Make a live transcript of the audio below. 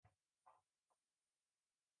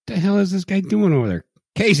the hell is this guy doing over there?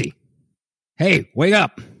 Casey, hey, wake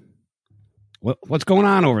up. What's going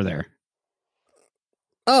on over there?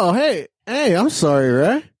 Oh, hey, I'm sorry,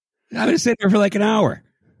 Ray. I've been sitting here for like an hour.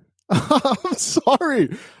 I'm sorry.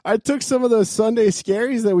 I took some of those Sunday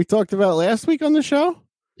scaries that we talked about last week on the show.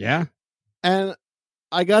 Yeah. And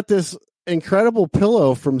I got this incredible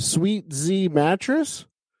pillow from Sweet Z Mattress.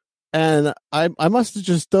 And I must have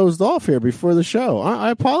just dozed off here before the show.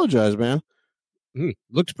 I apologize, man.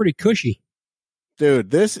 Looks pretty cushy.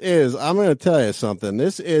 Dude, I'm going to tell you something.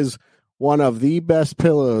 This is one of the best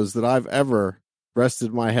pillows that I've ever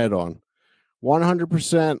rested my head on.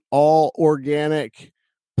 100% all organic,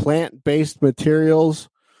 plant-based materials.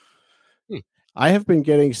 I have been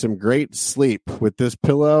getting some great sleep with this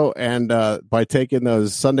pillow, and by taking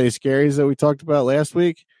those Sunday scaries that we talked about last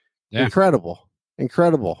week. Yeah. Incredible.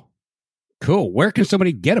 Cool. Where can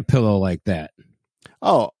somebody get a pillow like that?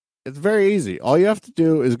 Oh, it's very easy. All you have to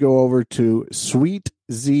do is go over to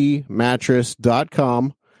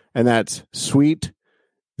sweetzmattress.com, and that's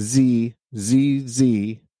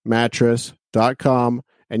sweetzmattress.com,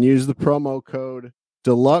 and use the promo code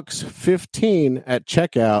Deluxe15 at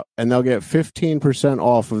checkout, and they'll get 15%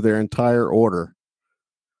 off of their entire order.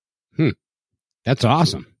 That's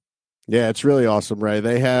awesome. Yeah, it's really awesome, Ray.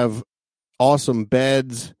 They have awesome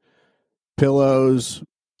beds, pillows,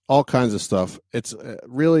 all kinds of stuff. It's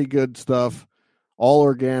really good stuff. All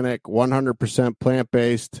organic, 100%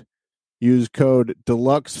 plant-based. Use code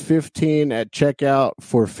Deluxe15 at checkout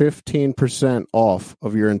for 15% off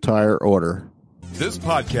of your entire order. This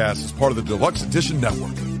podcast is part of the Deluxe Edition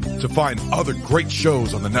Network. To find other great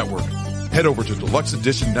shows on the network, head over to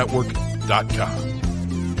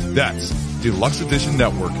deluxeeditionnetwork.com. That's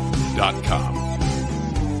deluxeeditionnetwork.com.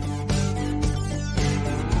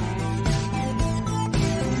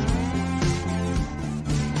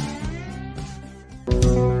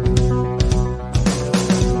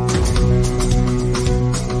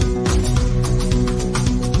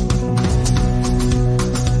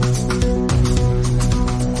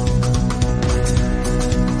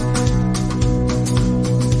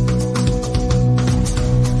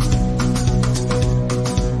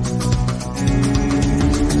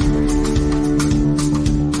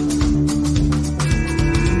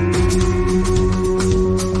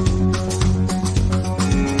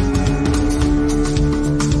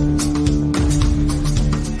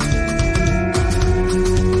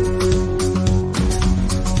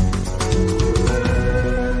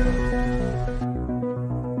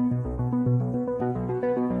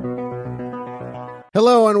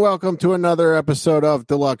 Hello and welcome to another episode of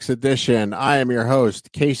Deluxe Edition. I am your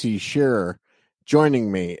host, Casey Shearer.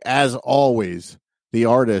 Joining me, as always, the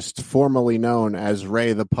artist formerly known as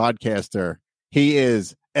Ray the Podcaster. He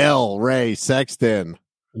is L. Ray Sexton.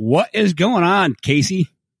 What is going on, Casey?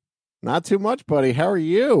 Not too much, buddy. How are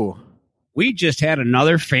you? We just had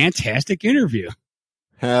another fantastic interview.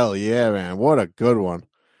 Hell yeah, man. What a good one.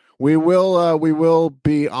 We will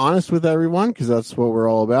be honest with everyone because that's what we're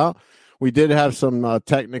all about. We did have some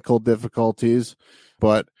technical difficulties,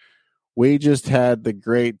 but we just had the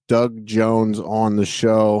great Doug Jones on the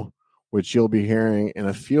show, which you'll be hearing in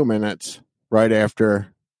a few minutes right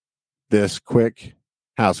after this quick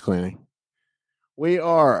house cleaning. We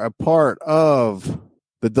are a part of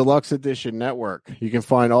the Deluxe Edition Network. You can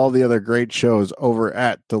find all the other great shows over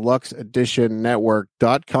at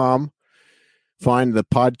deluxeeditionnetwork.com. Find the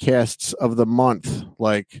podcasts of the month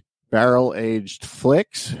like Barrel Aged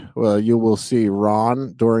Flicks. Well, you will see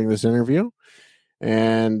Ron during this interview.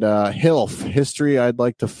 And HILF, History I'd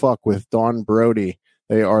Like to Fuck with Dawn Brody.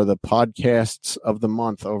 They are the podcasts of the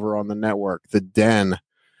month over on the network. The Den,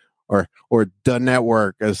 or the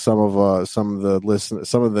network, as some of the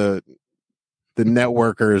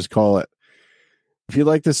networkers call it. If you'd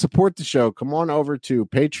like to support the show, come on over to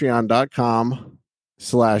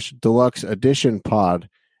patreon.com/Deluxe Edition Pod.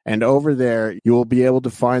 And over there, you will be able to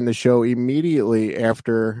find the show immediately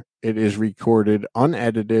after it is recorded,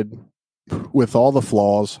 unedited, with all the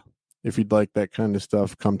flaws. If you'd like that kind of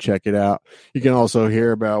stuff, come check it out. You can also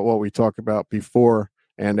hear about what we talk about before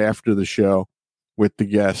and after the show with the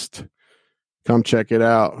guest. Come check it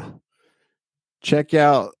out. Check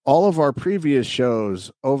out all of our previous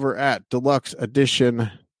shows over at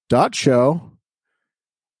deluxeedition.show.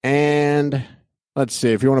 And let's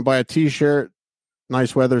see, if you want to buy a t-shirt,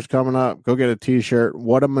 nice weather's coming up, go get a t-shirt.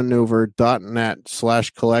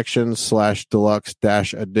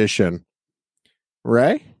 whatamaneuver.net/collections/deluxe-edition.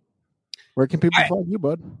 Ray, where can people find you,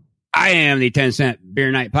 bud? I am the 10 Cent Beer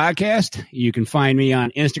Night Podcast. You can find me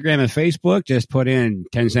on Instagram and Facebook. Just put in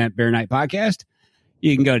 10 Cent Beer Night Podcast.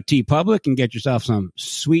 You can go to TeePublic and get yourself some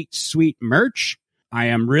sweet, sweet merch. I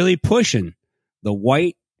am really pushing the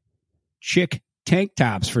white chick tank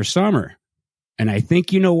tops for summer. And I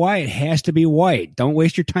think you know why. It has to be white. Don't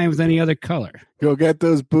waste your time with any other color. Go get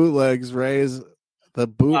those bootlegs, Raise the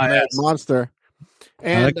bootleg monster.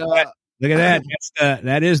 And look at that.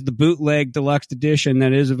 That is the bootleg deluxe edition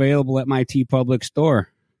that is available at my TeePublic store.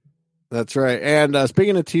 That's right. And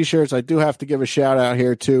speaking of T-shirts, I do have to give a shout out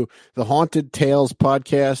here to the Haunted Tales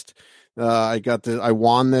podcast. I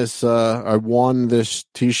won this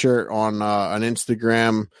T-shirt on an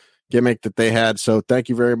Instagram gimmick that they had. So thank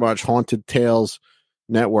you very much, Haunted Tales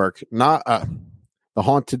Network. Not the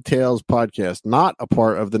Haunted Tales podcast, not a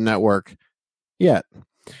part of the network yet.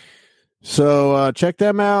 So check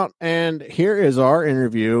them out. And here is our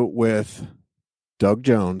interview with Doug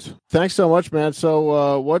Jones. Thanks so much, man.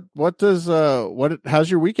 So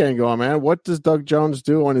how's your weekend going, man? What does Doug Jones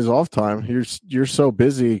do on his off time? You're so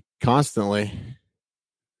busy constantly.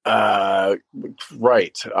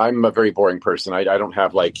 Right. I'm a very boring person. I don't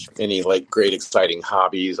have like any like great exciting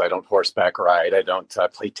hobbies. I don't horseback ride. I don't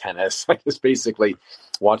play tennis. I just basically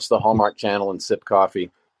watch the Hallmark Channel and sip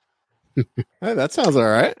coffee. Hey, that sounds all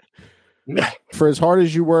right. For as hard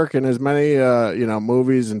as you work and as many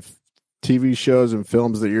movies and TV shows and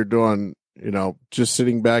films that you're doing, just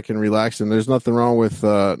sitting back and relaxing, there's nothing wrong with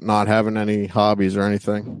not having any hobbies or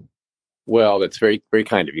anything. Well, that's very, very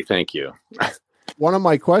kind of you. Thank you. One of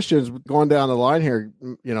my questions going down the line here,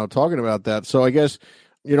 talking about that. So I guess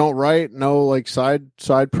you don't write, no like side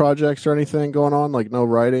projects or anything going on, like no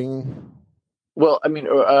writing. Well, I mean,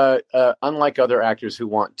 unlike other actors who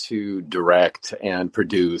want to direct and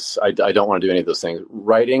produce, I don't want to do any of those things.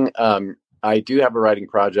 Writing, I do have a writing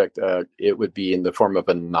project. It would be in the form of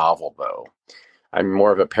a novel, though. I'm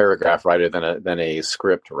more of a paragraph writer than a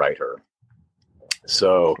script writer.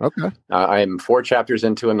 So okay. I'm 4 chapters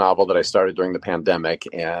into a novel that I started during the pandemic,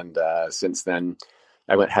 and since then,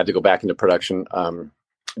 I had to go back into production on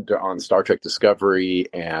Star Trek Discovery,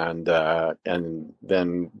 and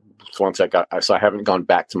then once I haven't gone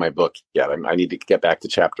back to my book yet. I need to get back to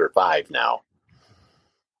chapter 5 now.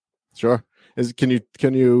 Sure. Can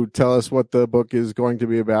you tell us what the book is going to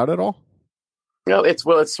be about at all? No, it's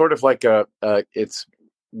sort of like it's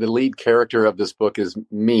the lead character of this book is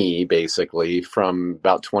me, basically, from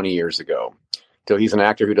about 20 years ago. So he's an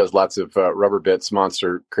actor who does lots of rubber bits,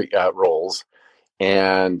 monster roles,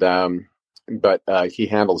 and but he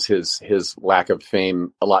handles his lack of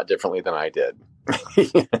fame a lot differently than I did.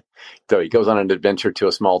 So he goes on an adventure to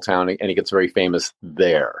a small town, and he gets very famous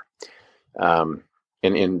there,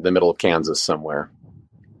 in the middle of Kansas somewhere.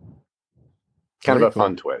 Kind of a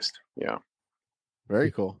fun twist, yeah. Very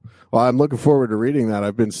cool. Well, I'm looking forward to reading that.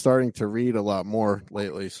 I've been starting to read a lot more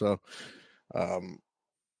lately, so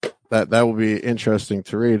that will be interesting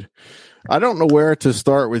to read. I don't know where to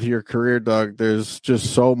start with your career, Doug. There's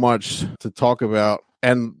just so much to talk about,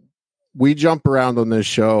 and we jump around on this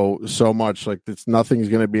show so much. Like nothing's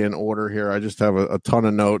going to be in order here. I just have a ton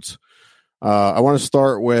of notes. I want to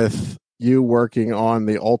start with you working on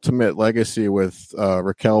The Ultimate Legacy with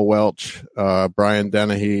Raquel Welch, Brian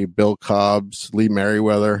Dennehy, Bill Cobbs, Lee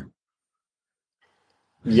Merriweather.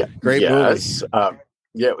 Yeah, great yes. movie.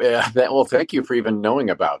 Well, thank you for even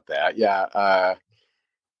knowing about that. Yeah,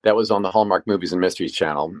 that was on the Hallmark Movies and Mysteries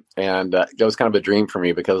channel, and that was kind of a dream for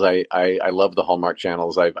me because I love the Hallmark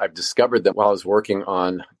channels. I've discovered that while I was working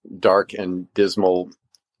on dark and dismal,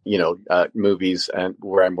 movies, and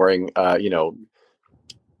where I'm wearing,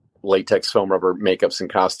 latex foam rubber makeups and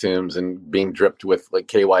costumes and being dripped with like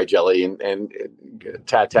KY jelly and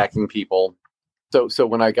attacking people. So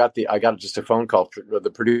when I got just a phone call for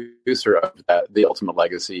the producer of The Ultimate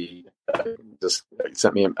Legacy, just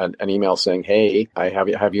sent me an email saying, "Hey, I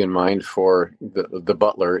have you in mind for the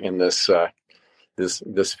butler in this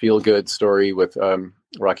this feel good story with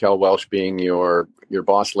Raquel Welch being your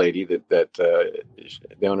boss lady that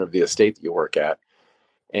the owner of the estate that you work at."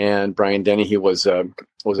 And Brian Dennehy was a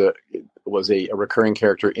recurring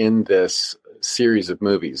character in this series of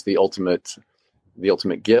movies, The Ultimate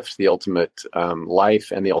Gift, The Ultimate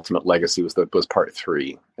Life, and The Ultimate Legacy was part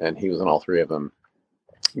 3, and he was in all 3 of them.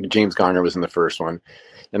 James Garner was in the first one,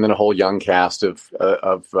 and then a whole young cast of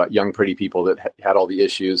young pretty people that had all the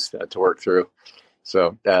issues to work through.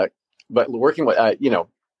 So, but working with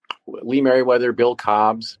Lee Merriweather, Bill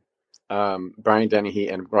Cobbs, Brian Dennehy,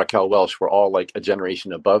 and Raquel Welch were all like a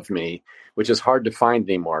generation above me, which is hard to find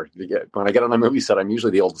anymore. When I get on a movie set, I'm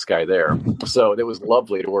usually the oldest guy there. So it was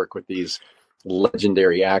lovely to work with these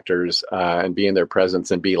legendary actors and be in their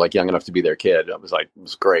presence and be like young enough to be their kid. It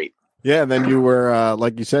was great. Yeah, and then you were,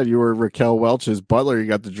 like you said, you were Raquel Welch's butler. You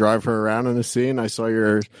got to drive her around in the scene. I saw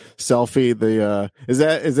your selfie. Is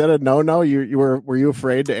that a no? Were you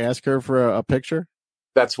afraid to ask her for a picture?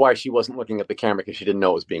 That's why she wasn't looking at the camera, because she didn't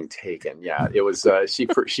know it was being taken. Yeah, it was she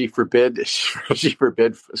forbid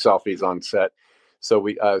selfies on set. So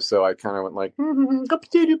I kind of went like,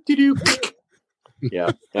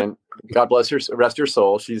 yeah, and God bless her, rest her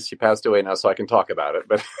soul. She passed away now, so I can talk about it.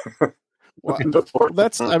 But Well, before,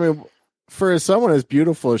 for someone as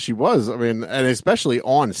beautiful as she was, and especially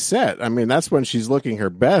on set, that's when she's looking her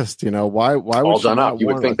best. Why would all she done not up? You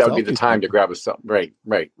would want think a that would be the selfie time to stick? grab a selfie.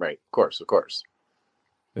 Right. Of course.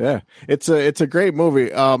 Yeah, it's a great movie.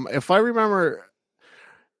 If I remember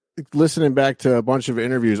listening back to a bunch of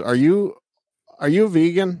interviews, are you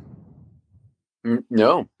vegan?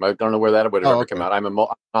 No, I don't know where that would have ever Okay. come out. I'm an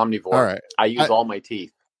omnivore. All right. I use all my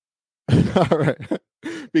teeth. All right.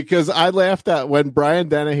 Because I laughed at when Brian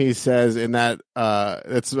Dennehy says in that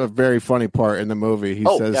it's a very funny part in the movie. He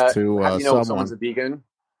says to someone's someone, a vegan.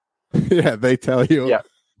 yeah, they tell you. Yeah,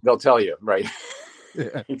 they'll tell you, right?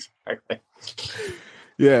 Yeah. Exactly.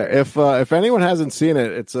 Yeah, if anyone hasn't seen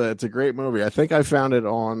it, it's a great movie. I think I found it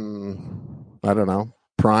on, I don't know,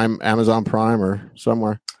 Prime, Amazon Prime, or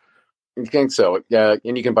somewhere. I think so. Yeah,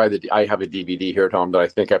 and you can buy I have a DVD here at home that I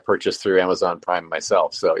think I purchased through Amazon Prime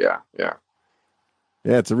myself. So yeah.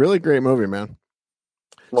 Yeah, it's a really great movie, man.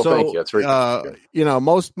 Well, thank you. That's very good.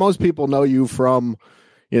 Most people know you from,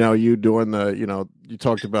 you doing you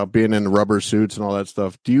talked about being in rubber suits and all that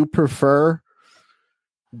stuff. Do you prefer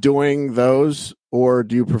doing those, or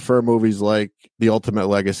do you prefer movies like The Ultimate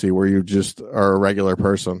Legacy, where you just are a regular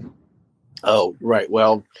person? Oh, right.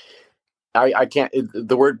 Well, I can't.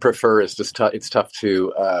 The word "prefer" is just it's tough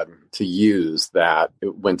to use that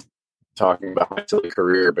when talking about my silly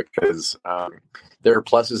career, because there are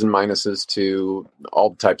pluses and minuses to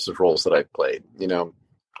all types of roles that I've played.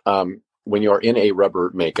 When you're in a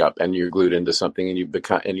rubber makeup and you're glued into something and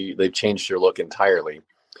they've changed your look entirely,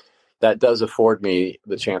 that does afford me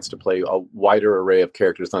the chance to play a wider array of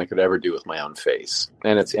characters than I could ever do with my own face,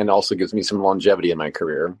 and also gives me some longevity in my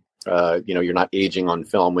career. You're not aging on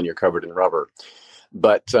film when you're covered in rubber,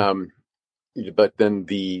 but then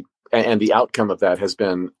the outcome of that has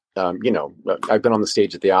been, I've been on the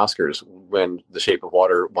stage at the Oscars when The Shape of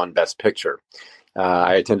Water won Best Picture.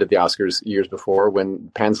 I attended the Oscars years before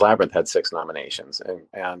when Pan's Labyrinth had 6 nominations,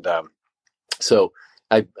 and so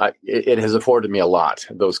it has afforded me a lot,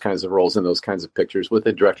 those kinds of roles in those kinds of pictures with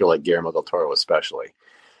a director like Guillermo del Toro, especially.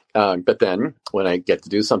 But then when I get to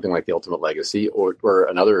do something like The Ultimate Legacy or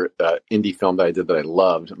another indie film that I did that I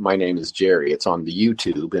loved, My Name is Jerry. It's on the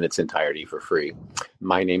YouTube in its entirety for free.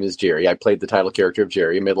 My Name is Jerry. I played the title character of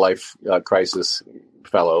Jerry, a midlife crisis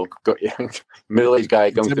fellow, middle-aged guy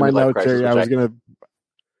going through midlife crisis. I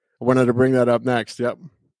wanted to bring that up next. Yep.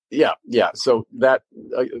 Yeah. So that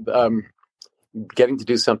getting to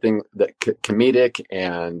do something that comedic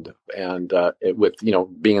and with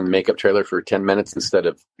being in the makeup trailer for 10 minutes instead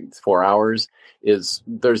of 4 hours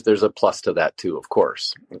there's a plus to that too, of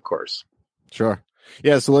course. Sure.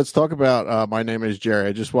 Yeah, so let's talk about My Name is Jerry.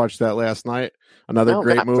 I just watched that last night. Another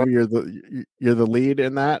great movie. You're the lead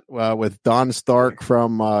in that with Don Stark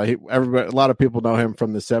from everybody. A lot of people know him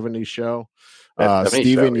from the 70s show.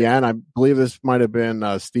 Steven Yeun. I believe this might have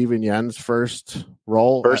been Steven Yeun's first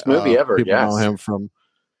movie ever. People know him from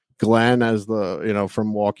Glenn as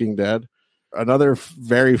from Walking Dead. Another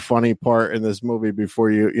very funny part in this movie, before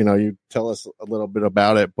you tell us a little bit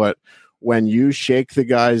about it, but when you shake the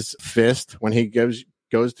guy's fist, when he goes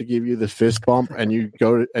to give you the fist bump and you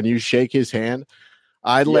go and you shake his hand,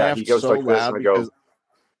 I laughed so loud because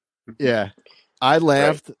I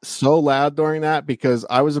laughed so loud during that because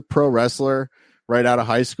I was a pro wrestler right out of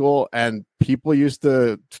high school, and people used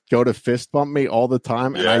to go to fist bump me all the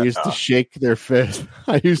time, and I used to shake their fist.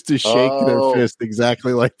 I used to shake their fist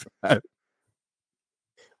exactly like that.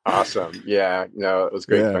 Awesome. Yeah, no, it was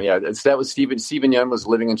great. Yeah, that was Steven Yeun was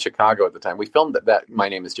living in Chicago at the time. We filmed that My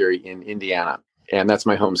Name is Jerry in Indiana, and that's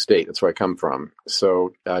my home state. That's where I come from.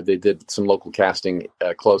 So they did some local casting.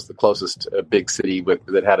 The closest big city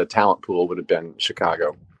that had a talent pool would have been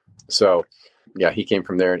Chicago. So yeah, he came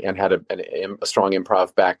from there and had a strong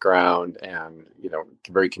improv background and,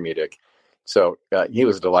 very comedic. So he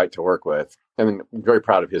was a delight to work with. And I'm very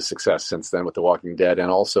proud of his success since then with The Walking Dead, and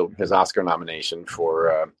also his Oscar nomination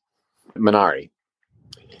for Minari.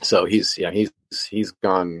 So he's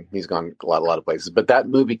gone a lot of places. But that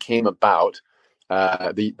movie came about.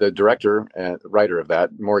 The director and writer of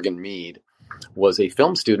that, Morgan Mead, was a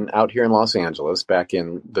film student out here in Los Angeles back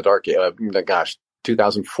in the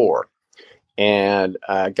 2004. and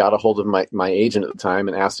got a hold of my agent at the time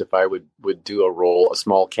and asked if I would do a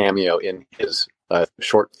small cameo in his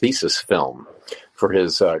short thesis film for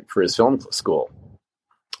his film school.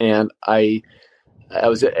 And it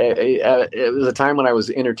was a time when I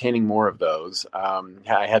was entertaining more of those.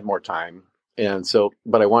 I had more time. And so,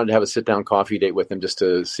 but I wanted to have a sit down coffee date with him just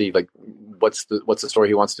to see like, what's the story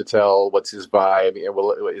he wants to tell? What's his vibe?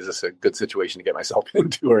 Well, is this a good situation to get myself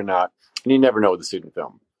into or not? And you never know with a student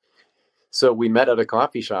film. So we met at a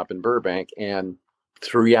coffee shop in Burbank, and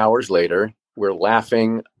 3 hours later, we're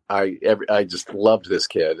laughing. I just loved this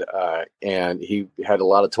kid, and he had a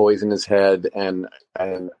lot of toys in his head, and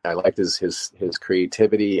I liked his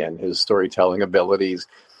creativity and his storytelling abilities.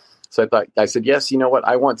 So I said, yes, you know what?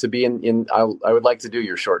 I want to be I would like to do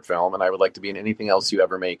your short film, and I would like to be in anything else you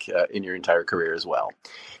ever make in your entire career as well.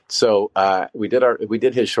 So we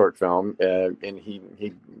did his short film, and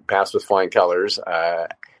he passed with flying colors.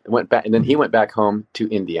 Went back, and then he went back home to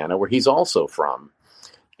Indiana, where he's also from,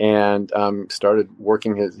 and started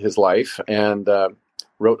working his life, and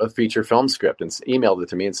wrote a feature film script and emailed it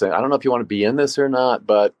to me and said, I don't know if you want to be in this or not,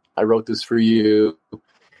 but I wrote this for you.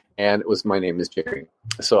 And it was My Name is Jerry.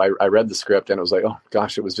 So I read the script, and it was like, oh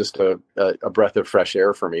gosh, it was just a breath of fresh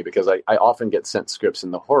air for me, because I often get sent scripts in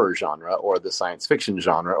the horror genre or the science fiction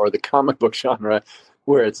genre or the comic book genre,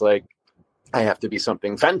 where it's like, I have to be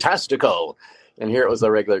something fantastical. And here it was a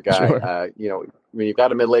regular guy. Sure. When you've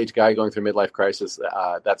got a middle-aged guy going through midlife crisis,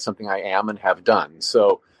 that's something I am and have done.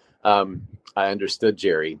 So I understood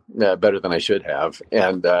Jerry better than I should have.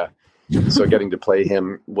 And so getting to play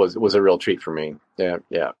him was a real treat for me.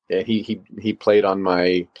 Yeah. He played on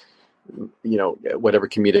my, whatever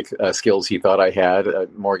comedic skills he thought I had,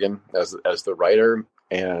 Morgan as the writer.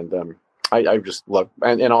 And I just love,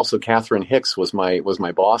 and also Catherine Hicks was my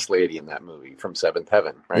boss lady in that movie from Seventh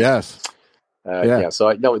Heaven, right? Yes. Yeah. So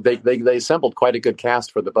I know they assembled quite a good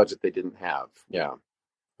cast for the budget they didn't have. Yeah.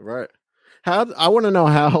 Right. I want to know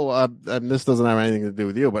how, and this doesn't have anything to do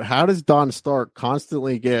with you, but how does Don Stark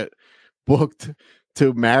constantly get booked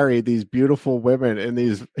to marry these beautiful women in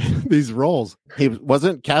these roles? He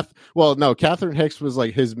wasn't Catherine Hicks was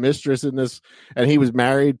like his mistress in this, and he was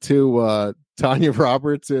married to Tanya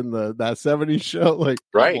Roberts in that 70s show. Like,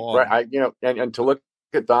 right. And to look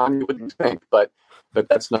at Don, you wouldn't think, but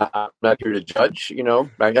that's not, I'm not here to judge, I don't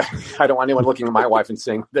want anyone looking at my wife and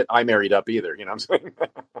saying that I married up either, you know what I'm saying?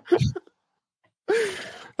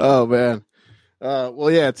 Oh man. Well,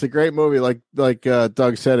 yeah, it's a great movie. Like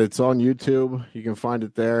Doug said, it's on YouTube. You can find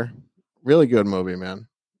it there. Really good movie, man.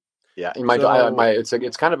 Yeah. And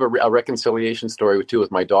it's kind of a reconciliation story too,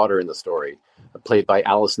 with my daughter in the story, played by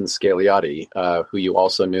Allison Scagliotti, who you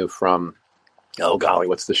also knew from, oh golly,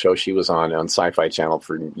 what's the show she was on Sci-Fi Channel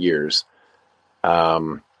for years?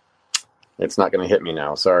 It's not going to hit me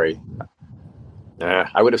now. Sorry.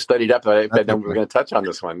 I would have studied up, but then we were going to touch on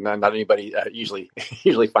this one. Not anybody usually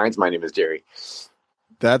finds My Name is Jerry.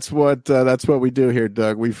 That's what we do here,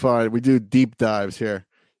 Doug. We do deep dives here.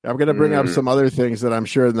 I'm going to bring up some other things that I'm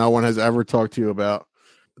sure no one has ever talked to you about.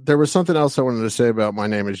 There was something else I wanted to say about My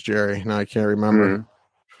Name is Jerry. Now I can't remember.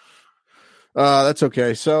 That's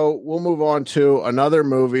okay. So we'll move on to another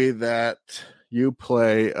movie that you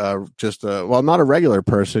play not a regular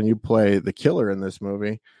person. You play the killer in this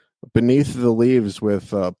movie, Beneath the Leaves, with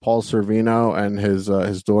Paul Sorvino and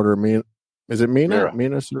his daughter, Mina. Is it Mina?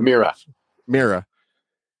 Mira.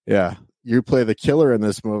 Yeah. You play the killer in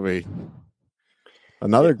this movie.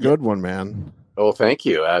 Another good one, man. Oh, thank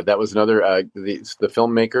you. That was another, the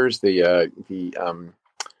filmmakers,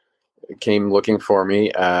 came looking for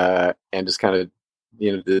me, and just kind of,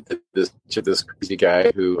 this crazy guy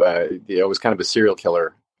who was kind of a serial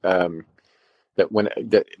killer, he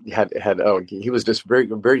was just very,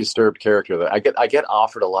 very disturbed character. I get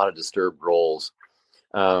offered a lot of disturbed roles,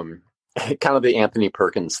 kind of the Anthony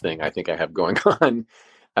Perkins thing I think I have going on,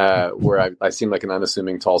 where I seem like an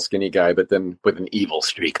unassuming, tall, skinny guy, but then with an evil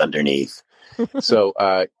streak underneath. So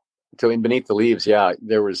in Beneath the Leaves, yeah,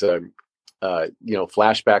 there was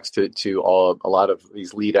flashbacks to a lot of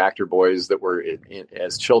these lead actor boys that were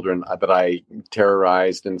as children that I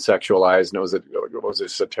terrorized and sexualized, and it was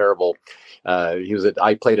just a terrible.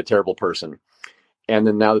 I played a terrible person, and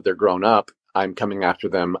then now that they're grown up, I'm coming after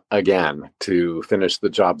them again to finish the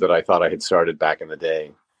job that I thought I had started back in the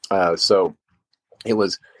day. So it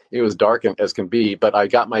was dark as can be, but I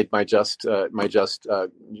got my just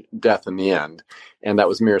death in the end, and that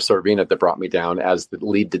was Mira Sorvino that brought me down as the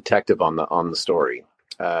lead detective on the story.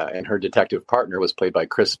 And her detective partner was played by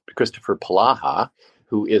Christopher Palaha,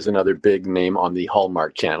 who is another big name on the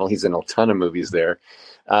Hallmark Channel. He's in a ton of movies there.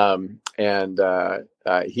 He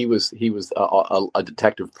was a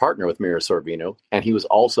detective partner with Mira Sorvino, and he was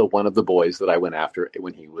also one of the boys that I went after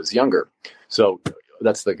when he was younger. So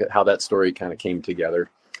that's how that story kind of came together.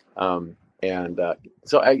 Again,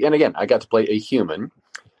 I got to play a human,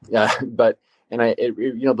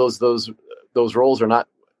 those roles are not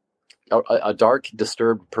a dark,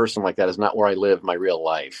 disturbed person like that is not where I live my real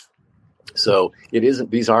life. So it isn't.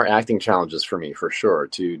 These are acting challenges for me, for sure,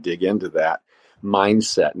 to dig into that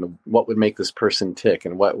mindset and what would make this person tick,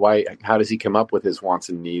 and how does he come up with his wants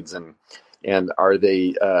and needs, and are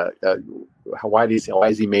they why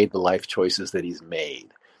has he made the life choices that he's made?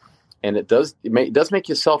 And it does make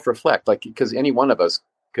you self-reflect, like, because any one of us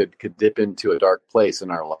could dip into a dark place in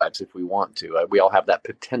our lives if we want to. We all have that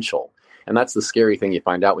potential, and that's the scary thing you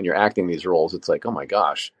find out when you're acting these roles. It's like, oh my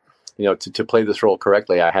gosh, to play this role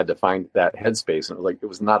correctly, I had to find that headspace, and it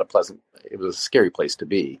was not a pleasant. It was a scary place to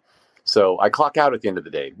be. So I clock out at the end of the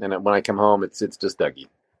day, and when I come home, it's just Dougie.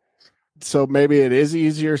 So maybe it is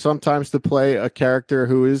easier sometimes to play a character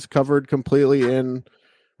who is covered completely in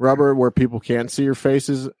rubber, where people can't see your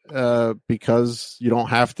faces, because you don't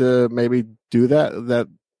have to maybe do that.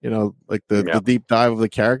 The deep dive of the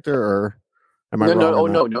character, or am I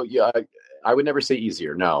wrong? No. Yeah, I would never say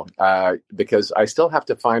easier. No, because I still have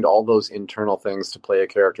to find all those internal things to play a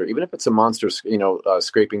character, even if it's a monster,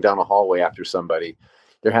 scraping down a hallway after somebody.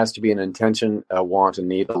 There has to be an intention, a want, a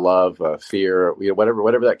need, a love, a fear,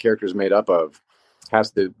 whatever that character is made up of,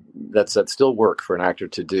 that's still work for an actor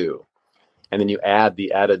to do. And then you add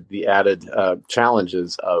the added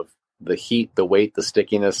challenges of the heat, the weight, the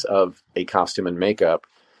stickiness of a costume and makeup.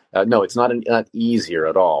 No, it's not easier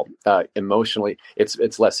at all. Emotionally,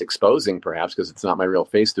 it's less exposing, perhaps, because it's not my real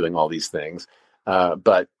face doing all these things.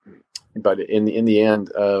 But in the end,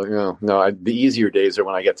 the easier days are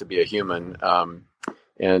when I get to be a human.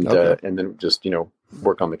 And then just,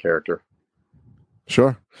 work on the character.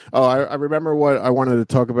 Sure. Oh, I remember what I wanted to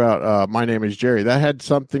talk about. My Name is Jerry. That had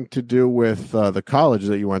something to do with the college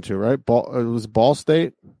that you went to, right? It was Ball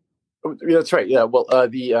State? Yeah, that's right. Yeah. Well,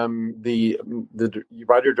 the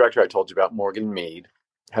writer-director I told you about, Morgan Mead,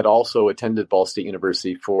 had also attended Ball State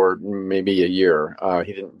University for maybe a year.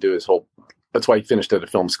 He didn't do his whole... That's why he finished at a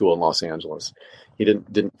film school in Los Angeles. He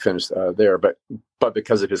didn't finish there, but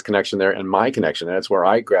because of his connection there and my connection, that's where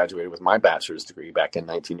I graduated with my bachelor's degree back in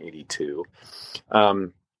 1982.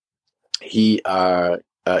 He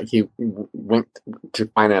went to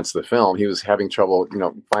finance the film. He was having trouble,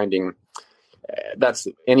 finding. That's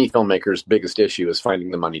any filmmaker's biggest issue, is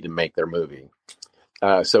finding the money to make their movie.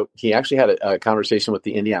 So he actually had a conversation with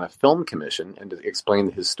the Indiana Film Commission and to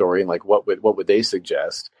explain his story and what would they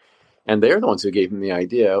suggest. And they're the ones who gave him the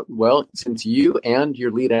idea. Well, since you and your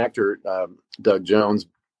lead actor, Doug Jones,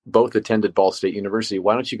 both attended Ball State University,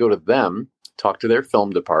 why don't you go to them, talk to their film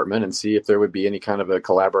department, and see if there would be any kind of a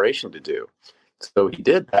collaboration to do? So he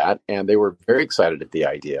did that, and they were very excited at the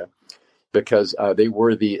idea, because they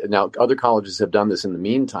were now other colleges have done this in the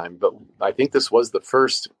meantime, but I think this was the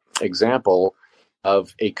first example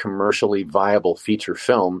of a commercially viable feature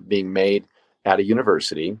film being made at a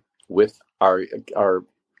university with our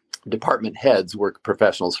department heads were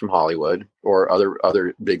professionals from Hollywood or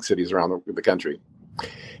other big cities around the country,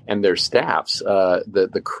 and their staffs,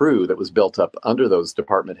 the crew that was built up under those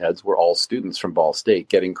department heads, were all students from Ball State,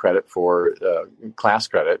 getting credit for class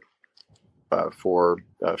credit for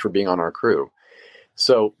being on our crew.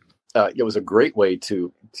 So it was a great way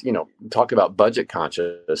to talk about budget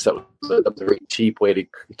conscious. That was a very cheap way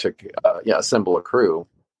to assemble a crew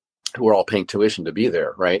who were all paying tuition to be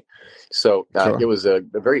there, right? So Sure. It was a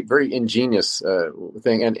very, very ingenious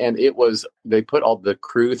thing, and they put all the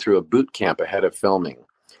crew through a boot camp ahead of filming,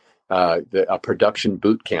 a production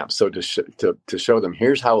boot camp. So to show them,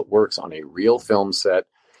 here's how it works on a real film set.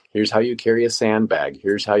 Here's how you carry a sandbag.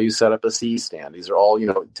 Here's how you set up a C-stand. These are all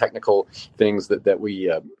technical things that we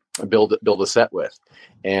build a set with,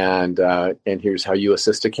 and here's how you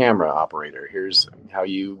assist a camera operator. Here's how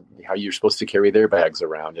you're supposed to carry their bags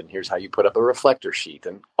around, and here's how you put up a reflector sheet,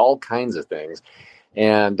 and all kinds of things.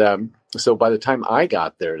 And so by the time I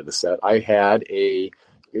got there to the set, I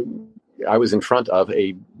was in front of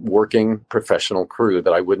a working professional crew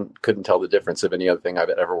that I couldn't tell the difference of any other thing I've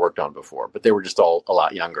ever worked on before, but they were just all a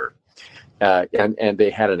lot younger. And they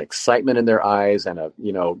had an excitement in their eyes, and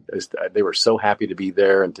they were so happy to be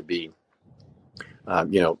there and to be,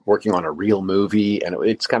 working on a real movie. And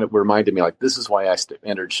it's kind of reminded me, this is why I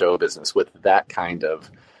entered show business, with that kind of,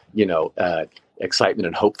 excitement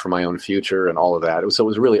and hope for my own future and all of that. So it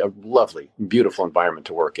was really a lovely, beautiful environment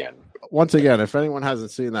to work in. once again, if anyone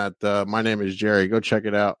hasn't seen that, My Name is Jerry. Go check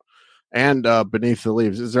it out. And Beneath the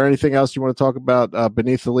Leaves. Is there anything else you want to talk about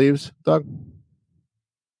Beneath the Leaves, Doug?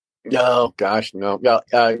 Oh gosh, no.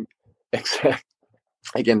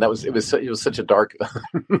 Again, it was such a dark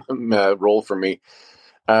role for me.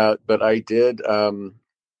 But I did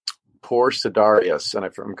poor Sidarius, and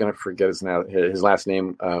I'm going to forget his last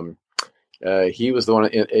name. He was the one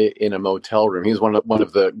in a motel room. He was one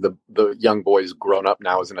of the young boys grown up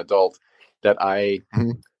now as an adult that I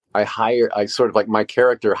hire. I sort of like my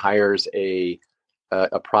character hires a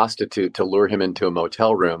prostitute to lure him into a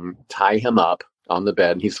motel room, tie him up on the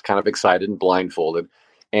bed. And he's kind of excited and blindfolded,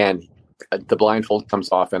 and the blindfold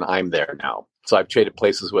comes off, and I'm there now. So I've traded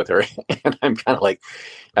places with her, and I'm kind of like,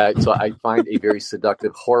 so I find a very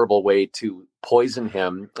seductive, horrible way to poison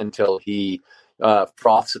him until he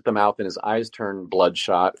froths at the mouth and his eyes turn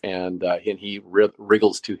bloodshot, and he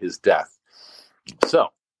wriggles to his death. So,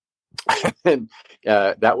 and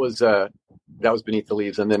that was Beneath the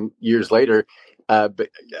Leaves. And then years later, but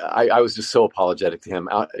I was just so apologetic to him.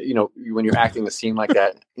 When you're acting a scene like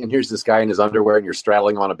that, and here's this guy in his underwear, and you're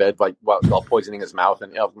straddling him on a bed while poisoning his mouth,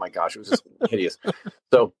 and oh my gosh, it was just hideous.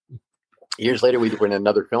 So years later, we were in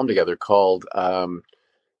another film together called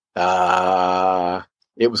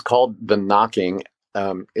it was called The Knocking.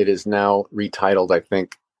 It is now retitled, I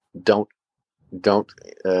think, Don't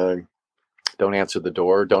Answer the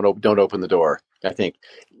Door. Don't open the door. I think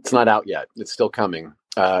it's not out yet. It's still coming.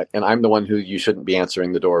 And I'm the one who you shouldn't be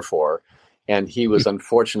answering the door for. And he was an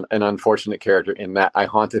unfortunate character in that. I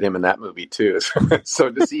haunted him in that movie too.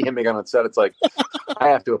 So to see him again on set, it's like, I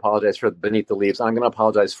have to apologize for Beneath the Leaves. I'm going to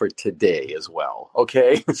apologize for today as well.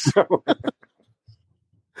 Okay. So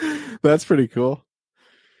that's pretty cool.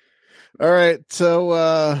 All right.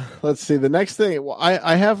 So let's see. The next thing,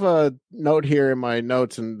 I have a note here in my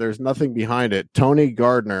notes, and there's nothing behind it. Tony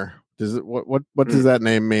Gardner. What does that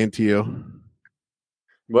name mean to you?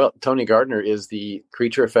 Well, Tony Gardner is the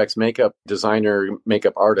creature effects makeup designer,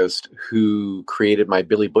 makeup artist who created my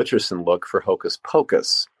Billy Butcherson look for Hocus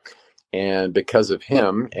Pocus. And because of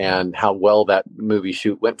him and how well that movie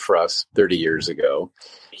shoot went for us 30 years ago,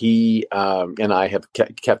 he and I have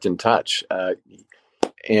kept in touch. A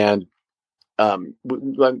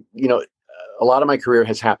lot of my career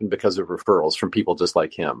has happened because of referrals from people just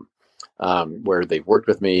like him, where they've worked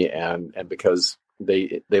with me and because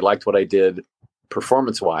they liked what I did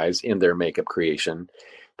performance-wise in their makeup creation.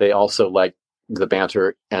 They also liked the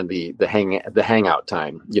banter and the hangout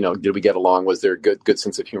time. Did we get along? Was there a good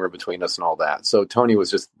sense of humor between us and all that? So Tony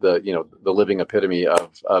was just the living epitome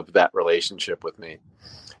of that relationship with me.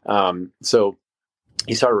 So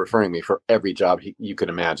he started referring me for every job you could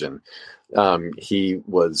imagine. He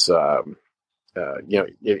was,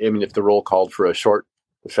 if the role called for a short,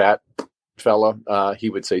 fat fella, he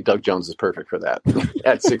would say Doug Jones is perfect for that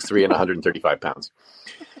at 6'3" and 135 pounds.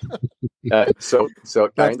 So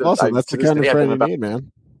that's awesome. That's the kind of friend you need,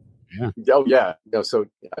 man. Yeah. Oh yeah. So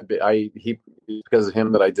he because of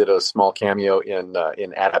him that I did a small cameo in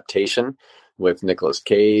Adaptation with Nicolas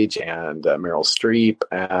Cage and Meryl Streep,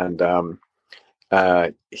 and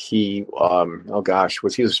he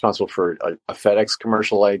was responsible for a FedEx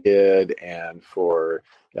commercial I did, and for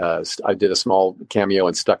I did a small cameo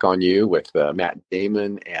in Stuck on You with Matt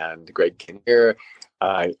Damon and Greg Kinnear.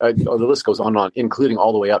 The list goes on and on, including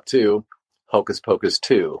all the way up to Hocus Pocus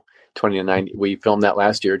 2. 29. We filmed that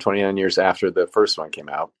last year, 29 years after the first one came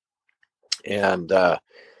out. And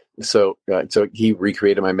so he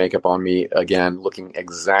recreated my makeup on me again, looking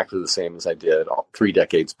exactly the same as I did 3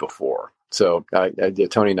 decades before. So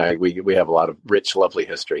Tony and I, we have a lot of rich, lovely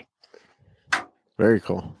history. Very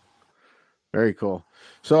cool. Very cool.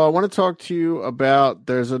 So I want to talk to you about,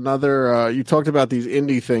 there's another, you talked about these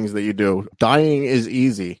indie things that you do. Dying is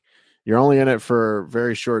Easy. You're only in it for a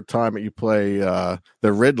very short time, but you play the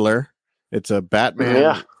Riddler. It's a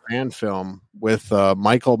Batman fan film with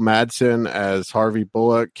Michael Madsen as Harvey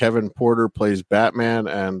Bullock. Kevin Porter plays Batman,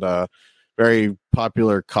 and very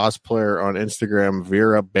popular cosplayer on Instagram,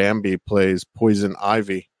 Vera Bambi, plays Poison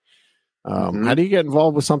Ivy. How do you get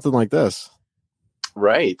involved with something like this?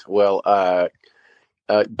 Right. Well,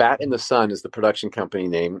 Bat in the Sun is the production company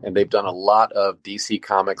name, and they've done a lot of DC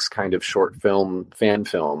Comics kind of short film fan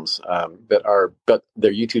films but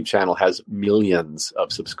their YouTube channel has millions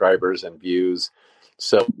of subscribers and views,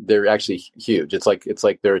 so they're actually huge. It's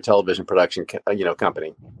like they're a television production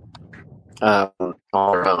company on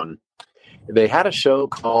their own. They had a show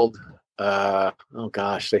called they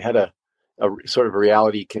had a sort of a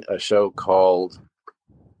reality show called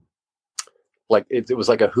like it was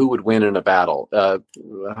like a who would win in a battle,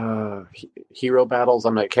 hero battles.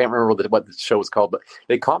 I can't remember what the show was called, but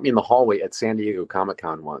they caught me in the hallway at San Diego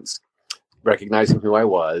Comic-Con once, recognizing who I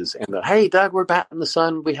was, and hey, Doug, we're Bat in the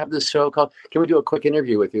Sun. We have this show called, can we do a quick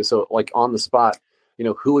interview with you? So like on the spot,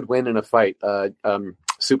 who would win in a fight,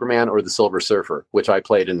 Superman or the Silver Surfer, which I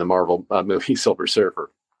played in the Marvel movie Silver Surfer.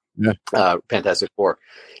 Yeah. Fantastic Four.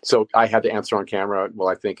 So I had to answer on camera. Well,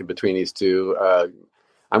 I think in between these two,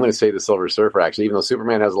 I'm going to say the Silver Surfer, actually, even though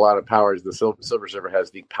Superman has a lot of powers, the Silver Surfer has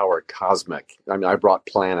the power cosmic. I mean, I brought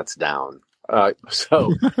planets down.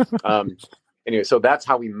 Anyway, so that's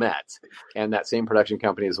how we met. And that same production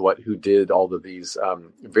company is who did all of these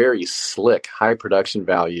very slick, high production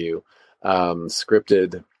value,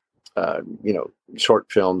 scripted,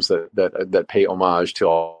 short films that pay homage to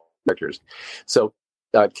all characters. So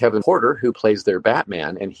Kevin Porter, who plays their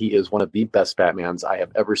Batman, and he is one of the best Batmans I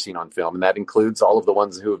have ever seen on film. And that includes all of the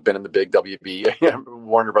ones who have been in the big WB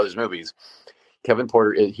Warner Brothers movies. Kevin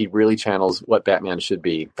Porter, he really channels what Batman should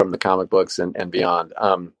be from the comic books and beyond.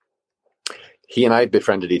 He and I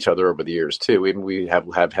befriended each other over the years too. We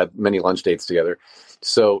have had many lunch dates together.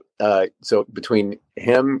 So between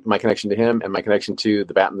him, my connection to him, and my connection to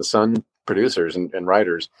the Bat in the Sun producers and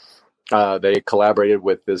writers, they collaborated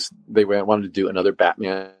with this. They wanted to do another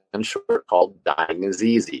Batman short called "Dying Is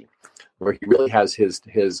Easy," where he really has his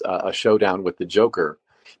a showdown with the Joker.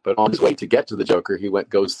 But on his way to get to the Joker, he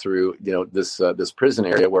goes through this prison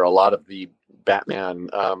area where a lot of the Batman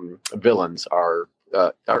villains are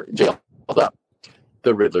jailed up.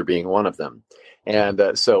 The Riddler being one of them.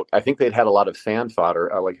 And so I think they'd had a lot of fan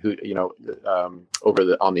fodder, over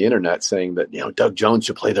on the internet saying that, Doug Jones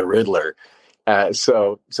should play the Riddler.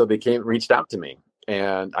 So they reached out to me,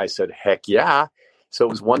 and I said, heck yeah. So it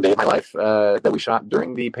was one day of my life that we shot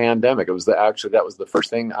during the pandemic. It was that was the first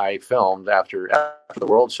thing I filmed after the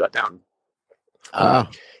world shut down. Wow.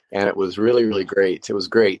 And it was really, really great. It was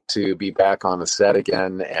great to be back on a set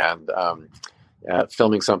again and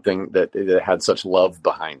filming something that had such love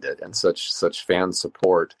behind it and such fan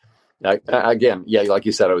support. Again, yeah, like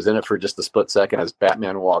you said, I was in it for just a split second as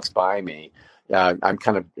Batman walks by me. I'm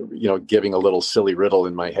kind of, giving a little silly riddle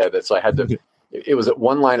in my head. So I had to, it was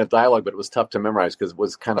one line of dialogue, but it was tough to memorize because it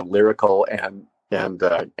was kind of lyrical and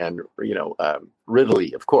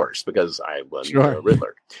riddly, of course, because I was a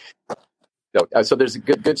Riddler. So there's a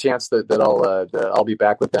good chance that I'll be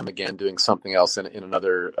back with them again doing something else in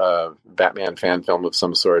another Batman fan film of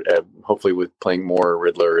some sort, hopefully with playing more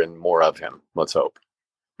Riddler and more of him. Let's hope.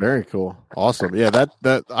 Very cool. Awesome. Yeah,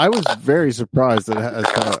 that I was very surprised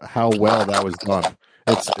at how well that was done.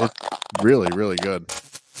 It's really, really good.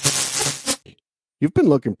 You've been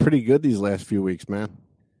looking pretty good these last few weeks, man.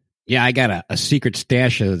 Yeah, I got a secret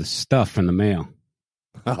stash of the stuff in the mail.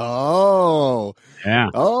 Oh, yeah.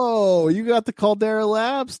 Oh, you got the Caldera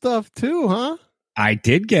Lab stuff too, huh? I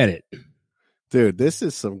did get it. Dude, this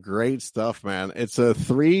is some great stuff, man. It's a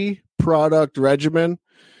 3-product regimen.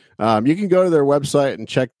 You can go to their website and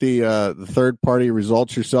check the third-party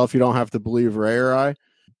results yourself. You don't have to believe Ray or I,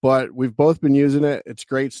 but we've both been using it. It's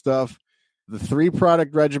great stuff. The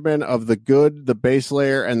 3-product regimen of the good, the base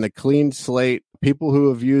layer, and the clean slate. People who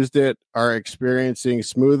have used it are experiencing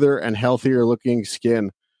smoother and healthier looking skin.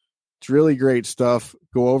 It's really great stuff.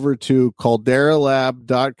 Go over to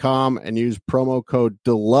calderalab.com and use promo code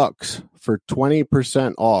DELUXE for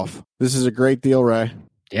 20% off. This is a great deal, Ray.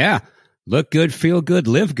 Yeah. Look good, feel good,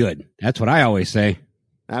 live good. That's what I always say.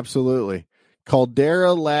 Absolutely.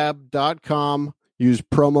 calderalab.com. Use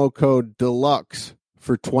promo code DELUXE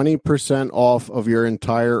for 20% off of your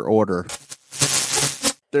entire order.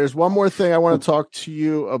 There's one more thing I want to talk to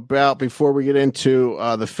you about before we get into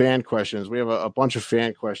the fan questions. We have a bunch of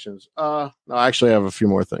fan questions. No, actually, I have a few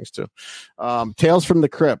more things too. Tales from the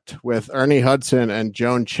Crypt with Ernie Hudson and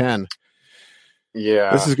Joan Chen.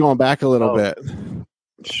 Yeah. This is going back a little bit.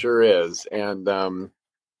 Sure is. And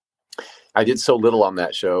I did so little on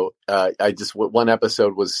that show. One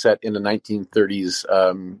episode was set in a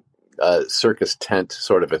 1930s circus tent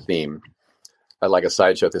sort of a theme. Like a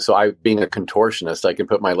sideshow thing. So being a contortionist, I can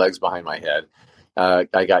put my legs behind my head.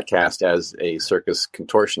 I got cast as a circus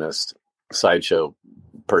contortionist sideshow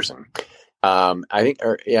person. I think,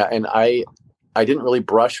 and I didn't really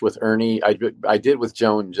brush with Ernie. I did with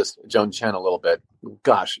Joan Chen a little bit.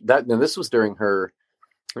 Gosh, this was during her,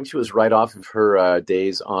 I think she was right off of her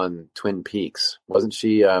days on Twin Peaks, wasn't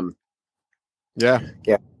she? Yeah.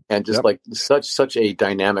 And just like such a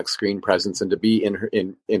dynamic screen presence, and to be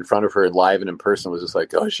in front of her live and in person was just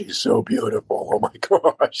like, oh, she's so beautiful. Oh my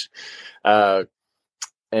gosh.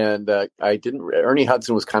 I didn't. Ernie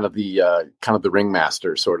Hudson was kind of the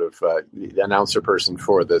ringmaster, sort of the announcer person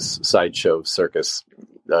for this sideshow circus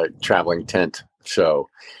traveling tent show.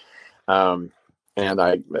 And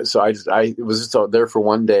I was just there for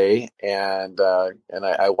one day, and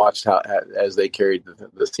I watched how as they carried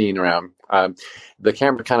the scene around. The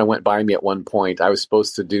camera kind of went by me at one point. I was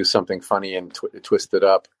supposed to do something funny and twist it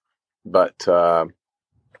up, but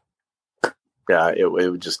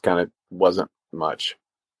it just kind of wasn't much.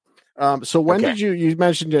 So when did you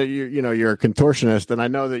mentioned that you're a contortionist, and I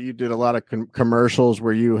know that you did a lot of commercials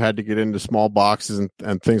where you had to get into small boxes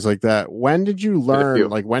and things like that. When did you learn?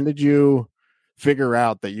 Like, when did you figure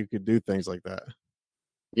out that you could do things like that?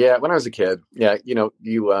 Yeah, when I was a kid. Yeah,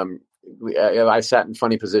 I sat in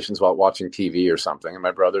funny positions while watching TV or something, and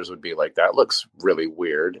my brothers would be like, "That looks really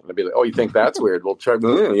weird," and I'd be like, "Oh, you think that's weird? Well, try,"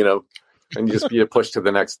 and you just be pushed to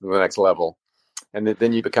the next level. And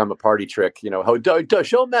then you become a party trick, show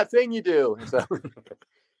them that thing you do. So,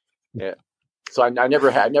 yeah. So I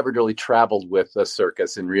never really traveled with a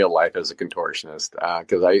circus in real life as a contortionist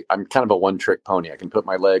because I'm kind of a one trick pony. I can put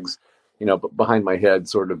my legs, behind my head,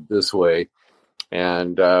 sort of this way,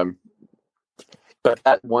 and but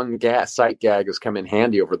that one sight gag has come in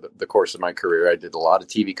handy over the course of my career. I did a lot of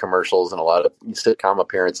TV commercials and a lot of sitcom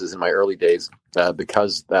appearances in my early days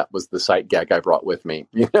because that was the sight gag I brought with me.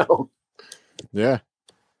 Yeah.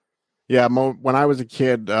 When I was a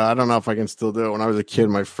kid, I don't know if I can still do it. When I was a kid,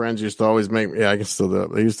 my friends used to always make me. Yeah, I can still do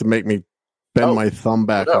it. They used to make me bend my thumb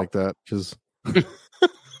back like that because.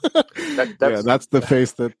 That's the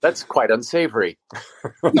face that's quite unsavory.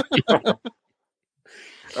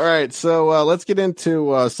 All right, so let's get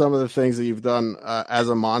into some of the things that you've done as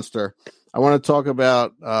a monster. I want to talk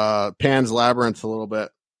about Pan's Labyrinth a little bit.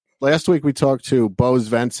 Last week we talked to Bo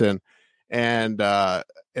Svensson, and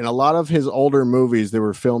in a lot of his older movies, they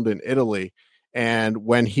were filmed in Italy. And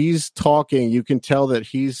when he's talking, you can tell that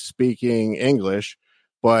he's speaking English,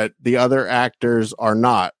 but the other actors are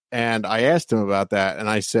not. And I asked him about that, and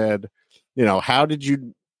I said, how did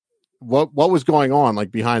you? What was going on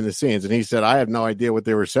like behind the scenes? And he said, I have no idea what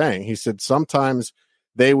they were saying. He said sometimes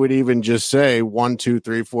they would even just say 1, 2,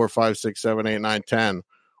 3, 4, 5, 6, 7, 8, 9, 10,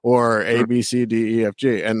 or A, B, C, D, E, F,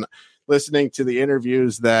 G. And listening to the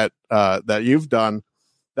interviews that you've done,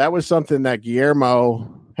 that was something that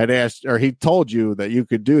Guillermo had asked, or he told you that you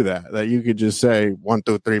could do that you could just say 1,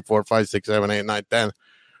 2, 3, 4, 5, 6, 7, 8, 9, 10,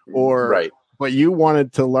 or right. But you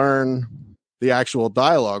wanted to learn the actual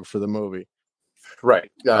dialogue for the movie.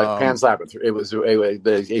 Right. Pan's Labyrinth. It was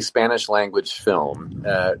a Spanish language film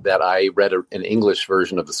that I read an English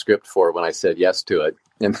version of the script for when I said yes to it.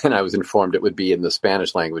 And then I was informed it would be in the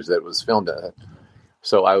Spanish language that it was filmed in.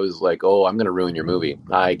 So I was like, oh, I'm going to ruin your movie.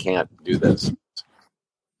 I can't do this.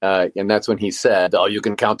 And that's when he said, oh, you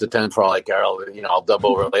can count to 10 for all I care. I'll dub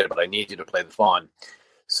over it later, but I need you to play the fawn.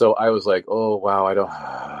 So I was like, oh, wow, I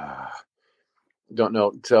don't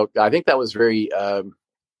know. So I think that was very,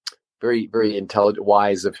 very, very intelligent,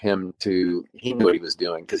 wise of him he knew what he was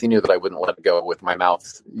doing because he knew that I wouldn't let it go with my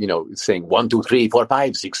mouth, saying 1, 2, 3, 4,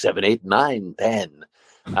 5, 6, 7, 8, 9, 10.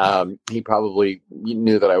 He probably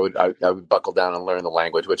knew that I would buckle down and learn the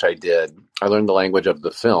language, which I did. I learned the language of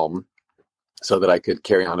the film so that I could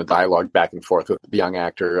carry on a dialogue back and forth with the young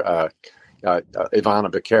actor,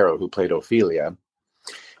 Ivana Baquero, who played Ophelia.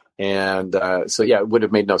 And it would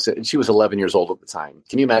have made no sense. She was 11 years old at the time.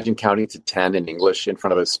 Can you imagine counting to 10 in English in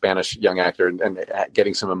front of a Spanish young actor and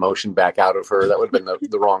getting some emotion back out of her? That would have been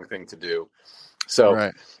the wrong thing to do. So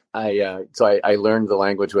right. I learned the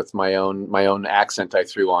language with my own accent I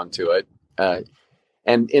threw onto it.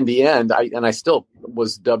 And in the end, I still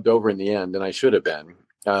was dubbed over in the end, and I should have been.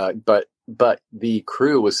 But the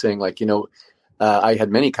crew was saying, like, I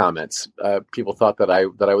had many comments. People thought that I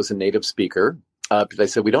was a native speaker. But they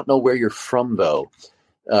said, we don't know where you're from, though,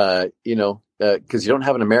 because you don't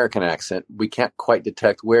have an American accent. We can't quite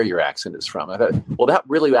detect where your accent is from. I thought, well, that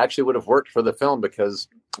really actually would have worked for the film because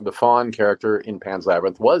the fawn character in Pan's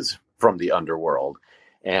Labyrinth was from the underworld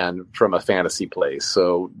and from a fantasy place.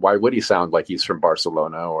 So why would he sound like he's from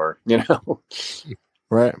Barcelona or,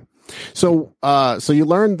 Right. So you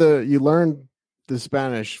learned the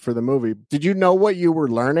Spanish for the movie. Did you know what you were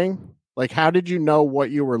learning? Like, how did you know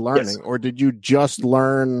what you were learning? Yes. Or did you just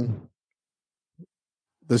learn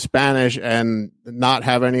the Spanish and not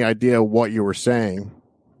have any idea what you were saying?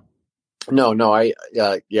 No.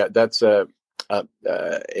 That's a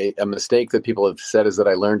mistake that people have said is that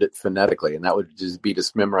I learned it phonetically, and that would just be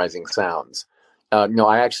memorizing sounds. No,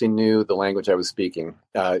 I actually knew the language I was speaking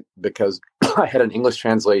because I had an English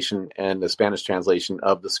translation and a Spanish translation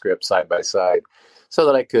of the script side by side so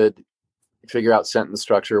that I could figure out sentence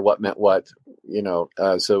structure, what meant what,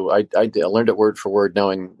 So I learned it word for word,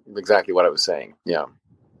 knowing exactly what I was saying. Yeah.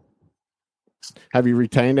 Have you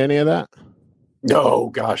retained any of that? No,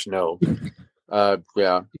 gosh, no.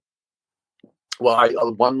 Yeah.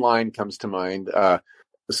 Well, one line comes to mind.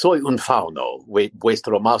 Soy un fauno,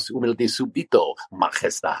 vuestro más humilde súbdito,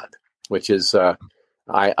 majestad, which is,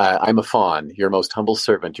 I'm a fawn, your most humble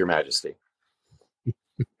servant, your majesty.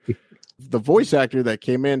 The voice actor that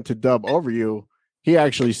came in to dub over you, he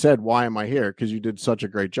actually said, "Why am I here?" Because you did such a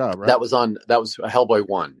great job, right? That was Hellboy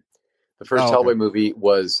 1. The first Hellboy movie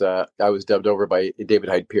was I was dubbed over by David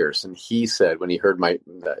Hyde Pierce, and he said when he heard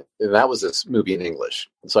that was this movie in English,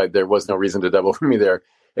 so there was no reason to dub over me there,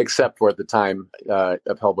 except for at the time of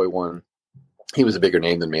Hellboy 1, he was a bigger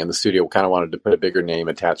name than me, and the studio kind of wanted to put a bigger name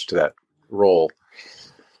attached to that role.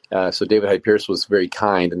 So David Hyde Pierce was very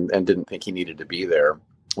kind and didn't think he needed to be there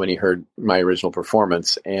when he heard my original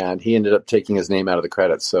performance, and he ended up taking his name out of the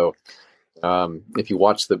credits. So if you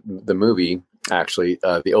watch the movie, actually,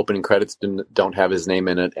 the opening credits don't have his name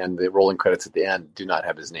in it, and the rolling credits at the end do not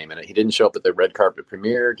have his name in it. He didn't show up at the red carpet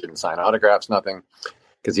premiere, didn't sign autographs, nothing,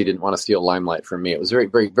 because he didn't want to steal limelight from me. It was very,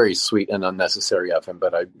 very, very sweet and unnecessary of him,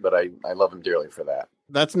 but I love him dearly for that.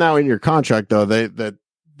 That's now in your contract, though.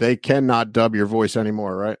 They cannot dub your voice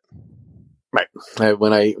anymore, right? Right.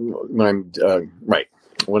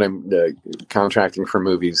 When I'm contracting for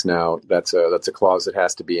movies now, that's a clause that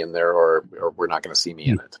has to be in there, or we're not going to see me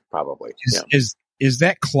in it. Probably. Is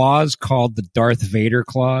that clause called the Darth Vader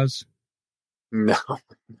clause? No.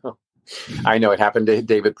 I know it happened to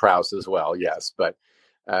David Prowse as well. Yes, but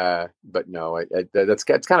no, that's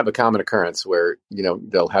kind of a common occurrence where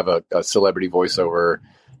they'll have a celebrity voiceover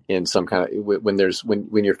in some kind of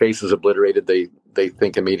when your face is obliterated, they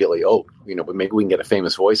think immediately, maybe we can get a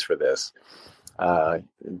famous voice for this. So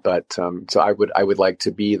I would like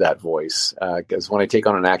to be that voice, because when I take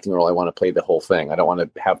on an acting role, I want to play the whole thing. I don't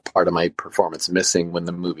want to have part of my performance missing when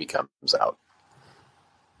the movie comes out.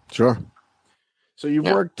 Sure. So you've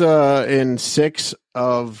worked in 6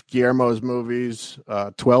 of Guillermo's movies,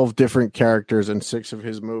 12 different characters in 6 of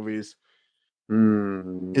his movies.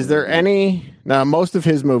 Is there any, now most of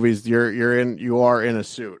his movies you are in a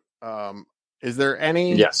suit. Is there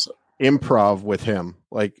any improv with him?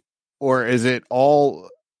 Or is it all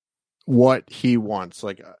what he wants?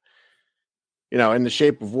 In The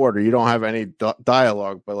Shape of Water, you don't have any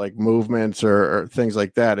dialogue, but movements or things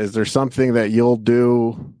like that. Is there something that you'll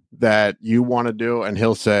do that you want to do and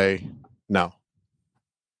he'll say no?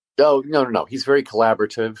 Oh, no. He's very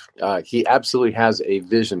collaborative. He absolutely has a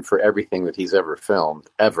vision for everything that he's ever filmed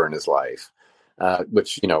ever in his life,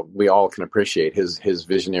 which, we all can appreciate his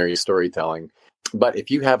visionary storytelling. But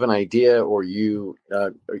if you have an idea or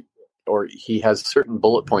he has certain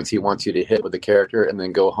bullet points he wants you to hit with the character and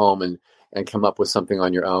then go home and come up with something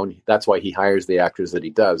on your own. That's why he hires the actors that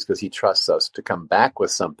he does, because he trusts us to come back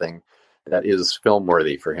with something that is film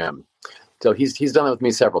worthy for him. So he's done it with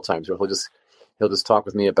me several times where he'll just talk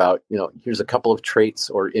with me about, here's a couple of traits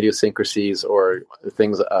or idiosyncrasies or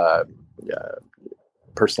things,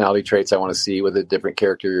 personality traits I want to see with a different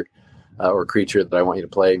character or creature that I want you to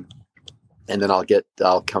play. And then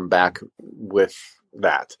I'll come back with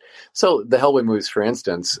that. So the Hellboy movies, for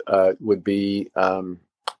instance, would be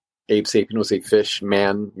Abe Sapien was a fish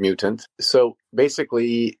man mutant. So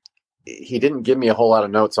basically, he didn't give me a whole lot of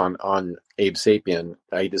notes on Abe Sapien.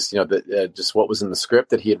 I just just what was in the script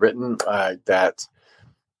that he had written. That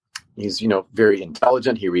he's very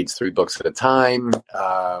intelligent. He reads 3 books at a time.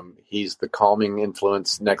 He's the calming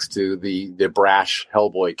influence next to the brash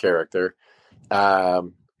Hellboy character.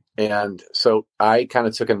 And so I kind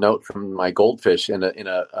of took a note from my goldfish in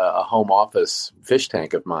a home office fish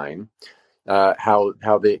tank of mine,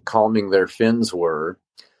 how they calming their fins were,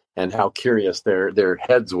 and how curious their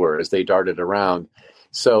heads were as they darted around.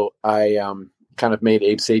 So I kind of made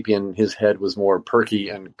Abe Sapien. His head was more perky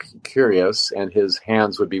and curious, and his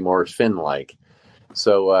hands would be more fin-like.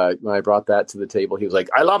 So when I brought that to the table, he was like,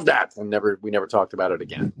 "I love that," and we never talked about it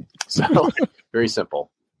again. So very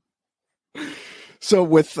simple. So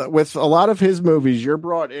with a lot of his movies, you're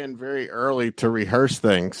brought in very early to rehearse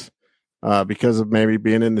things because of maybe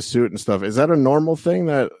being in the suit and stuff. Is that a normal thing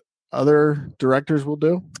that other directors will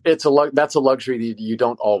do? That's a luxury that you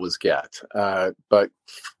don't always get. But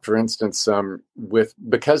for instance,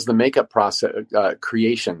 because the makeup process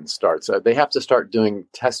creation starts, they have to start doing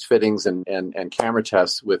test fittings and camera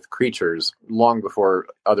tests with creatures long before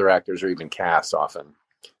other actors are even cast often.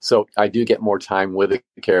 So I do get more time with a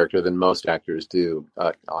character than most actors do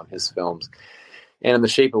on his films. And in The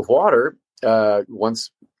Shape of Water, once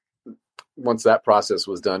that process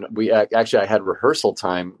was done, I had rehearsal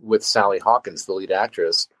time with Sally Hawkins, the lead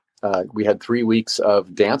actress, we had 3 weeks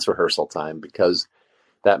of dance rehearsal time because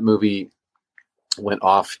that movie went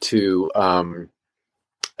off to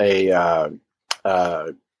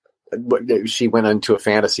she went into a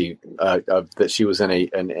fantasy of that she was in an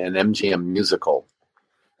MGM musical.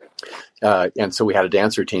 And so we had a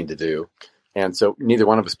dance routine to do. And so neither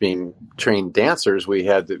one of us being trained dancers, we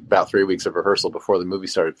had about 3 weeks of rehearsal before the movie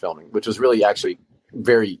started filming, which was really actually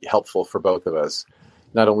very helpful for both of us.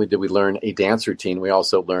 Not only did we learn a dance routine, we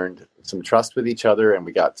also learned some trust with each other, and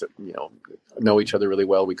we got to, know each other really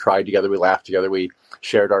well. We cried together, we laughed together, we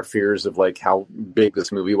shared our fears of like how big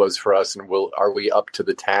this movie was for us, and are we up to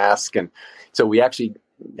the task? And so we actually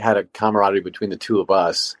had a camaraderie between the two of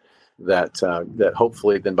us that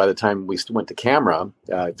hopefully then by the time we went to camera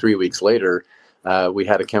 3 weeks later, we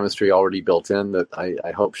had a chemistry already built in that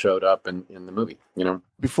I hope showed up in the movie.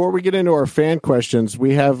 Before we get into our fan questions,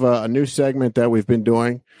 we have a new segment that we've been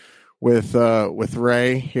doing with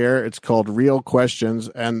Ray here. It's called Real Questions,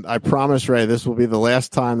 and I promise, Ray, this will be the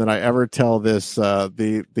last time that I ever tell this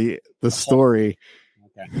the story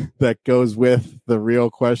that goes with the real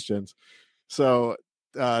questions. So,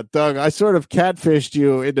 Doug, I sort of catfished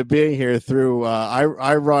you into being here through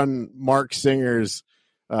I run Mark Singer's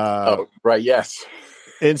yes,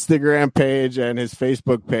 Instagram page and his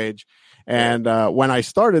Facebook page. And when I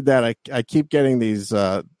started that, I keep getting these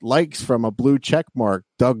likes from a blue check mark,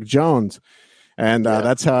 Doug Jones, and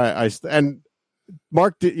that's how and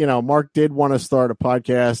Mark did want to start a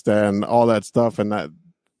podcast and all that stuff, and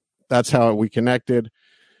that's how we connected.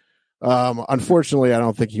 Unfortunately, I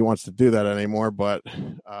don't think he wants to do that anymore. But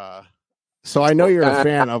so I know you're a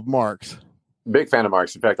fan of Mark's. Big fan of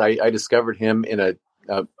Mark's. In fact, I discovered him in I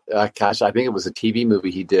think it was a TV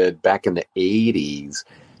movie he did back in the 80s.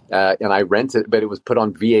 And I rented, but it was put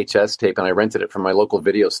on VHS tape, and I rented it from my local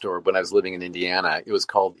video store when I was living in Indiana. It was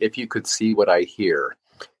called If You Could See What I Hear.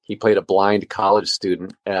 He played a blind college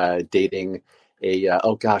student dating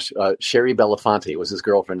Sherry Belafonte was his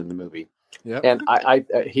girlfriend in the movie. Yep. And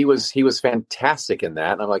he was fantastic in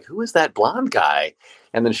that. And I'm like, who is that blonde guy?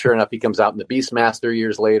 And then sure enough, he comes out in the Beastmaster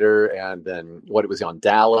years later. And then what it was on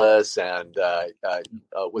Dallas. And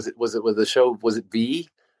was it the show? Was it V?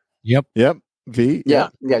 Yep. V. Yeah.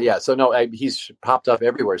 So no, he's popped up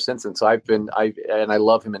everywhere since. And so I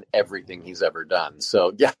love him in everything he's ever done.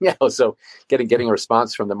 So so getting a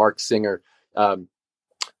response from the Mark Singer,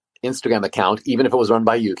 Instagram account, even if it was run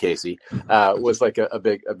by you, Casey, was like a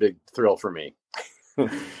big thrill for me.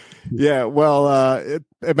 Yeah, well,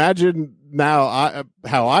 imagine now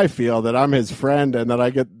how I feel that I'm his friend and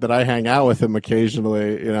that I hang out with him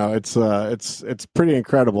occasionally. It's pretty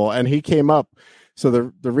incredible. And he came up. So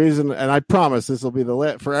the reason, and I promise this will be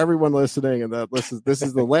for everyone listening, and that this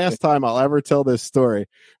is the last time I'll ever tell this story.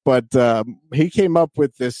 But he came up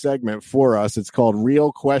with this segment for us. It's called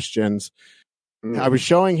Real Questions. I was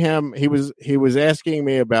showing him. He was asking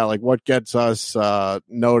me about like what gets us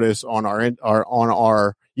notice on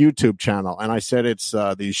our YouTube channel, and I said it's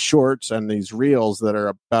these shorts and these reels that are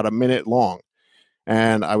about a minute long.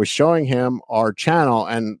 And I was showing him our channel,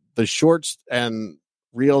 and the shorts and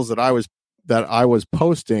reels that I was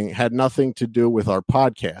posting had nothing to do with our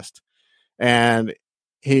podcast. And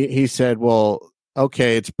he said, "Well,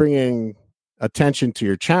 okay, it's bringing attention to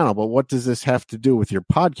your channel, but what does this have to do with your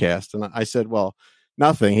podcast?" And I said, "Well,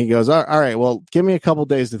 nothing." He goes, all right, well, give me a couple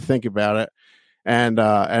days to think about it, and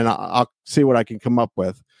I'll see what I can come up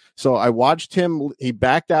with. So I watched him. He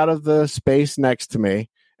backed out of the space next to me,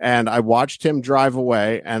 and I watched him drive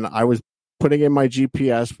away, and I was putting in my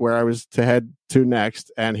GPS where I was to head to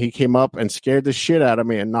next, and he came up and scared the shit out of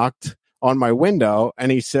me and knocked on my window,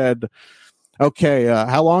 and he said, "Okay,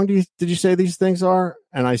 how long did you say these things are?"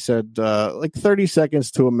 And I said, like 30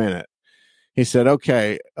 seconds to a minute. He said,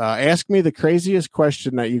 "Okay, ask me the craziest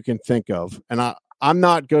question that you can think of." And I'm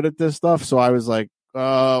not good at this stuff, so I was like,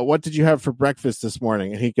 "What did you have for breakfast this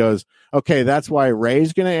morning?" And he goes, "Okay, that's why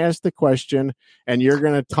Ray's going to ask the question, and you're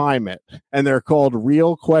going to time it. And they're called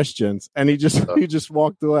Real Questions." And he just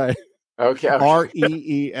walked away. Okay.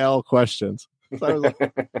 REEL questions. So I was like,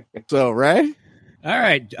 so Ray? All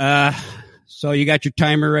right. So you got your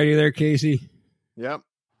timer ready there, Casey? Yep.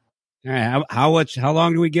 All right. How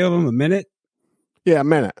long do we give them? A minute? Yeah, a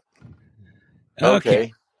minute.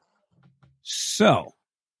 Okay. So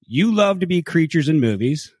you love to be creatures in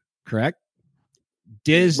movies, correct?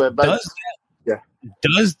 Does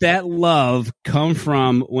that love come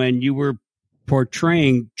from when you were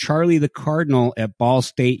portraying Charlie the Cardinal at Ball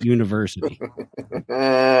State University?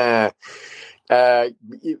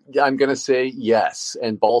 I'm going to say yes.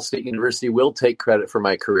 And Ball State University will take credit for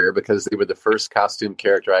my career because they were the first costume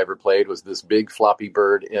character I ever played. Was this big floppy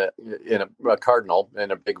bird in a cardinal in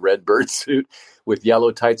a big red bird suit with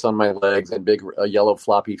yellow tights on my legs and big yellow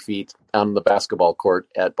floppy feet on the basketball court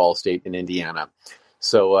at Ball State in Indiana.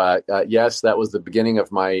 So yes, that was the beginning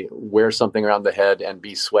of my wear something around the head and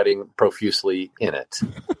be sweating profusely in it.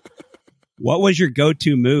 What was your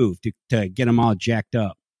go-to move to get them all jacked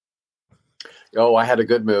up? Oh, I had a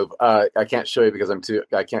good move. I can't show you because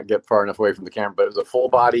I can't get far enough away from the camera, but it was a full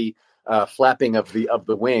body flapping of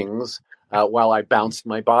the wings while I bounced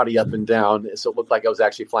my body up and down. So it looked like I was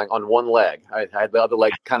actually flying on one leg. I had the other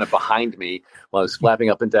leg kind of behind me while I was flapping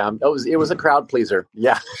up and down. It was a crowd pleaser.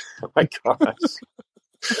 Yeah. Oh my gosh.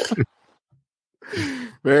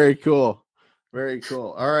 Very cool. Very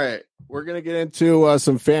cool. All right. We're going to get into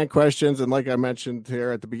some fan questions. And like I mentioned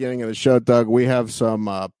here at the beginning of the show, Doug, we have some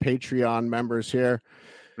Patreon members here.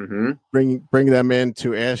 Mm-hmm. Bring them in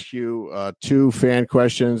to ask you 2 fan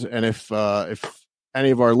questions. And if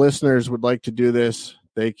any of our listeners would like to do this,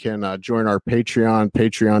 they can join our Patreon,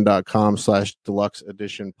 patreon.com/deluxe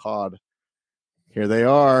edition pod. Here they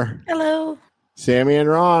are. Hello. Sammy and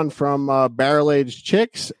Ron from Barrel Aged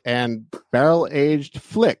Chicks and Barrel Aged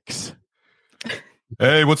Flicks.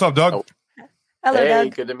 Hey, what's up, Doug? Hello, hey,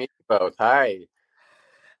 Doug. good to meet you both. Hi.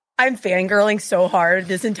 I'm fangirling so hard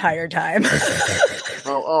this entire time.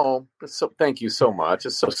 So thank you so much.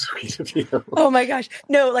 It's so sweet of you. Oh my gosh.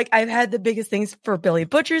 No, like I've had the biggest things for Billy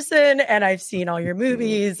Butcherson and I've seen all your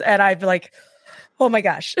movies and I've like, oh my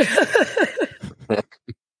gosh.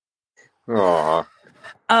 Aw.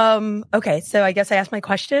 Okay, so I guess I asked my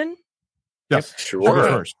question. Yes, Sure. I'll go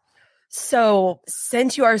first. So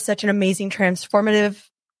since you are such an amazing transformative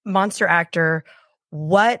monster actor,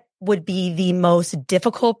 what would be the most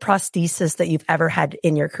difficult prosthesis that you've ever had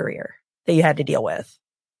in your career that you had to deal with?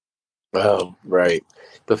 Oh, right.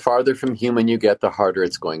 The farther from human you get, the harder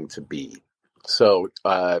it's going to be. So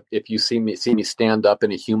if you see me stand up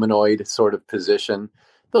in a humanoid sort of position,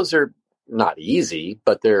 those are not easy,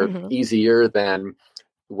 but they're easier than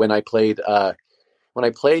when I played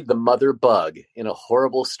the mother bug in a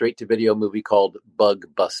horrible straight-to-video movie called Bug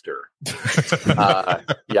Buster.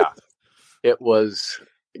 Yeah, it was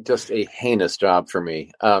just a heinous job for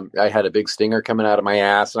me. I had a big stinger coming out of my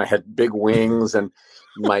ass, and I had big wings, and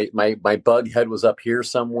my bug head was up here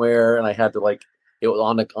somewhere, and I had to it was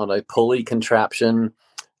on a pulley contraption,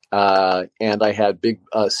 and I had big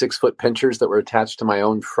 6-foot pinchers that were attached to my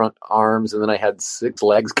own front arms, and then I had 6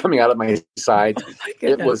 legs coming out of my sides. Oh my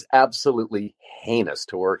It was absolutely heinous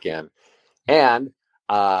to work in, and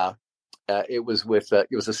it was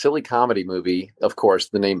a silly comedy movie, of course,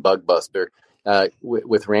 the name Bug Buster,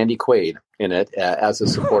 with Randy Quaid in it as a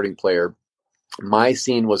supporting player. My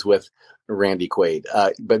scene was with Randy Quaid,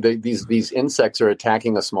 but these insects are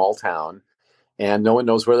attacking a small town, and no one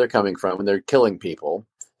knows where they're coming from, and they're killing people.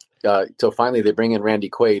 So finally, they bring in Randy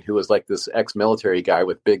Quaid, who was like this ex-military guy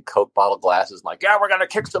with big Coke bottle glasses, like, yeah, we're gonna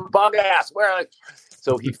kick some bug ass.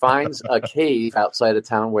 So he finds a cave outside of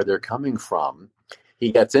town where they're coming from.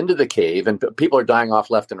 He gets into the cave, and people are dying off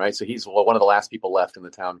left and right. So he's one of the last people left in the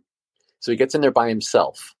town. So he gets in there by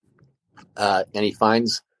himself, and he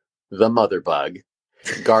finds the mother bug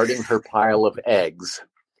guarding her pile of eggs.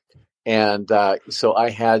 And so I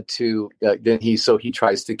had to. He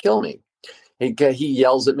tries to kill me. He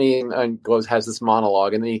yells at me and has this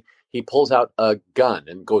monologue, and he pulls out a gun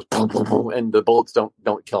and goes boom, boom, boom, and the bullets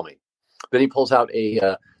don't kill me. Then he pulls out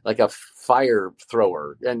a fire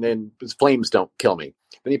thrower, and then his flames don't kill me.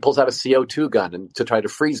 Then he pulls out a CO2 gun to try to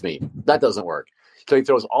freeze me. That doesn't work. So he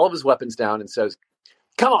throws all of his weapons down and says,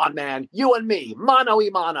 "Come on, man, you and me, mano y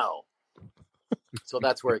mano." So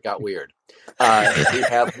that's where it got weird.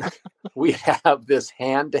 We have this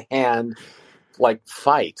hand-to-hand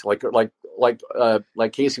fight,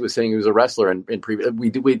 like Casey was saying, he was a wrestler in previous.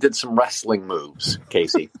 We did some wrestling moves,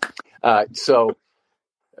 Casey. So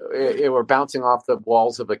we're bouncing off the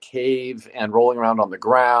walls of a cave and rolling around on the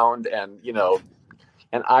ground, and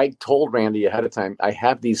and I told Randy ahead of time, I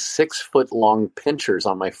have these 6-foot long pinchers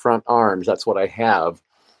on my front arms. That's what I have.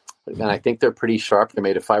 And I think they're pretty sharp. They're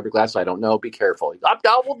made of fiberglass. I don't know. Be careful.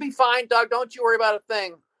 We'll be fine, Doug. Don't you worry about a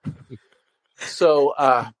thing. So,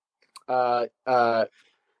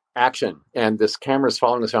 action. And this camera's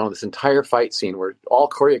following us around this entire fight scene. We're all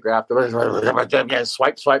choreographed.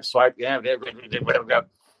 Swipe, swipe, swipe.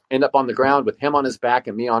 End up on the ground with him on his back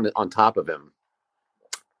and me on top of him.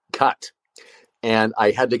 Cut. And I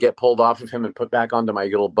had to get pulled off of him and put back onto my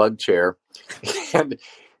little bug chair.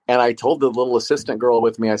 And I told the little assistant girl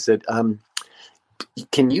with me, I said,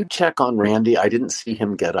 can you check on Randy? I didn't see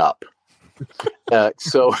him get up.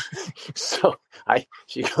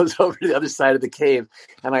 She goes over to the other side of the cave,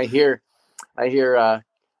 and I hear,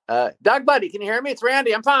 Doug, buddy, can you hear me? It's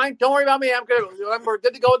Randy. I'm fine. Don't worry about me. We're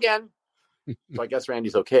good to go again. So I guess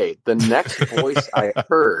Randy's okay. The next voice I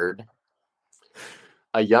heard,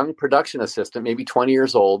 a young production assistant, maybe 20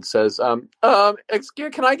 years old, says,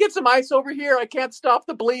 excuse, can I get some ice over here? I can't stop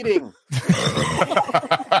the bleeding.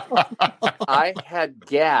 I had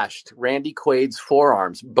gashed Randy Quaid's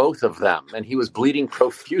forearms, both of them, and he was bleeding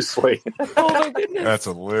profusely. Oh my goodness. That's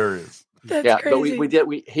hilarious. That's crazy. But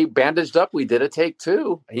he bandaged up. We did a take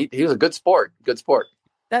 2. He was a good sport. Good sport.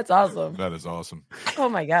 That's awesome. That is awesome. Oh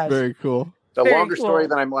my gosh. Very cool. A Very longer cool. story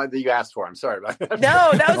than that you asked for. I'm sorry about that.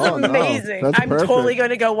 No, that was Oh, no. amazing. That's I'm perfect. totally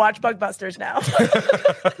going to go watch Bugbusters now.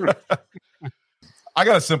 I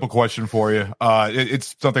got a simple question for you.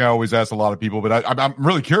 It's something I always ask a lot of people, but I'm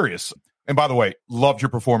really curious. And by the way, loved your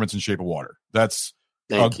performance in Shape of Water. That's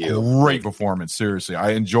Thank you. Great performance. Seriously,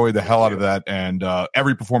 I enjoyed the hell out of that. And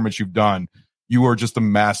every performance you've done, you are just a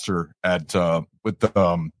master at with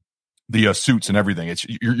the suits and everything.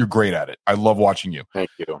 You're great at it. I love watching you. Thank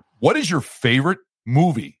you. What is your favorite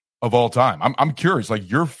movie of all time? I'm curious,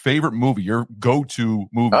 like your favorite movie, your go-to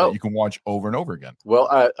movie that you can watch over and over again.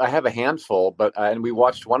 Well, I have a handful, but and we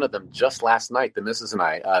watched one of them just last night, the missus and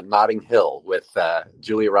I, Notting Hill with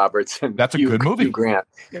Julia Roberts and That's a good movie. Hugh Grant.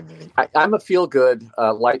 Good movie. I'm a feel-good,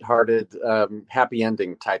 lighthearted, happy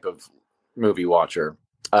ending type of movie watcher.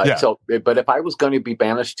 But if I was going to be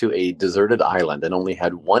banished to a deserted island and only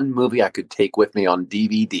had one movie I could take with me on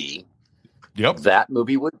DVD, that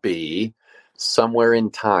movie would be Somewhere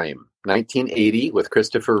in Time, 1980, with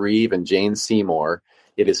Christopher Reeve and Jane Seymour.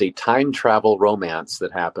 It is a time travel romance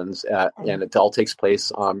that happens, and it all takes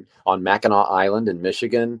place on Mackinac Island in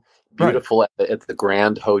Michigan. Beautiful at the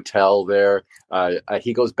Grand Hotel there.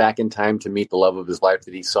 He goes back in time to meet the love of his life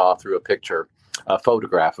that he saw through a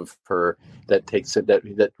photograph of her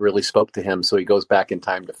that really spoke to him. So he goes back in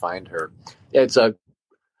time to find her. And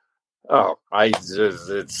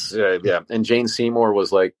Jane Seymour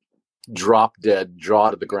was like drop dead, jaw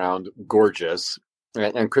to the ground, gorgeous.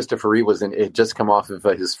 And Christopher Reeve had just come off of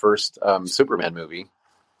his first Superman movie.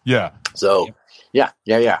 Yeah. So yeah.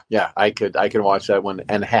 I could watch that one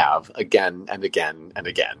and have again and again and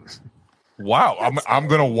again. Wow, I'm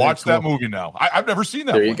going to watch that movie now. I've never seen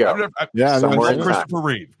that. There you go. Somewhere in Christopher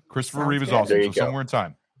Reeve. Christopher Reeve is awesome. So Somewhere in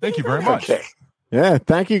Time. Thank you very much. Okay. Yeah,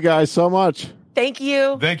 thank you guys so much. Thank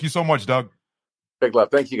you. Thank you so much, Doug. Big love.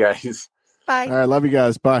 Thank you, guys. Bye. All right, love you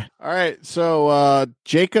guys. Bye. All right, so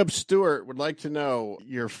Jacob Stewart would like to know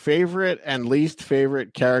your favorite and least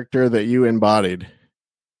favorite character that you embodied.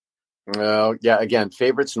 Again,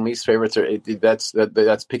 favorites and least favorites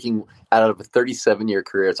that's picking out of a 37-year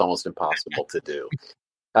career. It's almost impossible to do.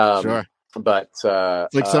 Sure, but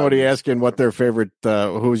it's like somebody asking what their favorite,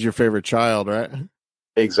 who's your favorite child, right?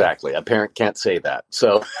 Exactly. A parent can't say that.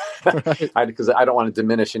 So, because I don't want to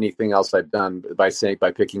diminish anything else I've done by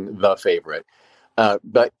picking the favorite.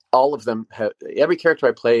 But all of them every character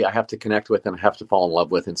I play, I have to connect with and I have to fall in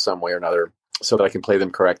love with in some way or another, so that I can play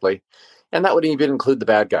them correctly. And that would even include the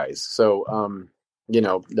bad guys. So,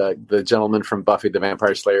 the gentleman from Buffy the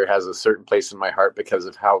Vampire Slayer has a certain place in my heart because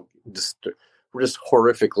of how just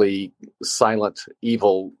horrifically silent,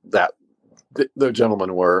 evil that the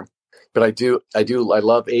gentlemen were. But I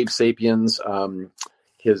love Abe Sapiens,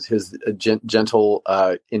 his gentle,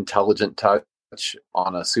 intelligent touch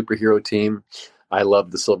on a superhero team. I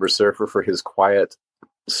love the Silver Surfer for his quiet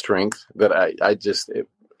strength. That that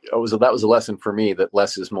was a lesson for me that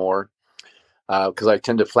less is more. Because I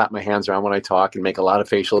tend to flap my hands around when I talk and make a lot of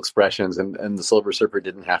facial expressions, and the Silver Surfer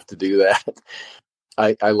didn't have to do that.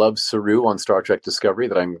 I love Saru on Star Trek Discovery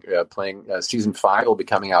that I'm playing. Season 5 will be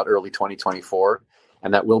coming out early 2024,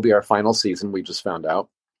 and that will be our final season. We just found out.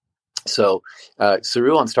 So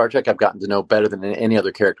Saru on Star Trek I've gotten to know better than any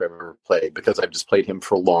other character I've ever played, because I've just played him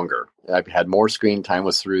for longer. I've had more screen time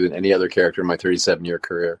with Saru than any other character in my 37-year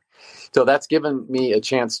career. So that's given me a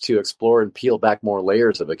chance to explore and peel back more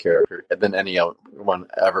layers of a character than anyone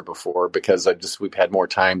ever before, because we've had more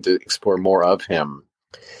time to explore more of him.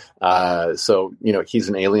 So he's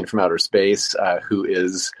an alien from outer space who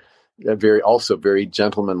is very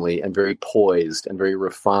gentlemanly and very poised and very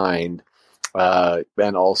refined,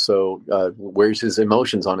 and also wears his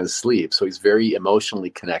emotions on his sleeve. So he's very emotionally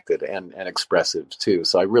connected and expressive too.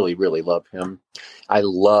 So I really, really love him. I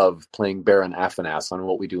love playing Baron Afanas on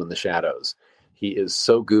What We Do in the Shadows. He is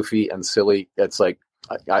so goofy and silly. It's like,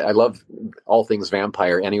 I love all things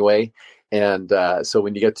vampire anyway. And so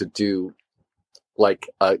when you get to do like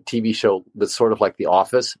a TV show that's sort of like The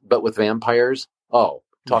Office, but with vampires,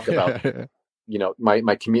 talk about my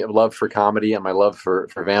love for comedy and my love for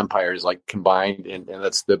vampires like combined, and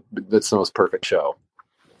that's the most perfect show.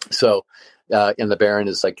 So, and the Baron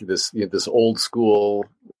is like this old school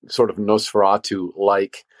sort of Nosferatu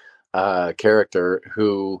like character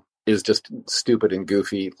who is just stupid and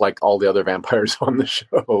goofy like all the other vampires on the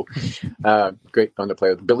show. Great fun to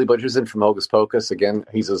play with. Billy Butcherson from Hocus Pocus. Again,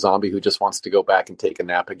 he's a zombie who just wants to go back and take a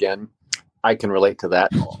nap again. I can relate to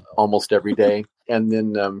that almost every day. And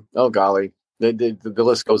then, oh golly, the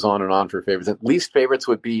list goes on and on for favorites. And least favorites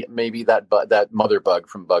would be maybe that mother bug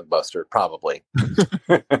from Bug Buster, probably.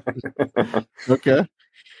 Okay.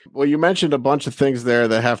 Well, you mentioned a bunch of things there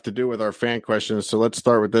that have to do with our fan questions. So let's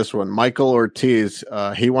start with this one. Michael Ortiz,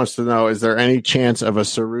 he wants to know, is there any chance of a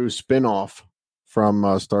Saru spinoff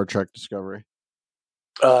from Star Trek Discovery?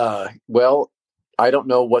 Well, I don't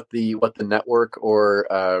know what the network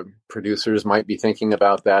or producers might be thinking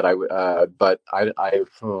about that.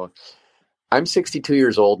 I'm 62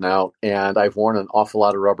 years old now, and I've worn an awful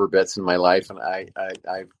lot of rubber bits in my life, and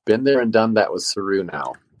I've been there and done that with Saru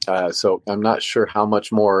now. So I'm not sure how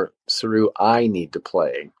much more Saru I need to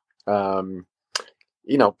play. But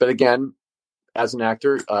again, as an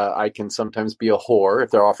actor, I can sometimes be a whore.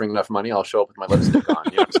 If they're offering enough money, I'll show up with my lipstick on.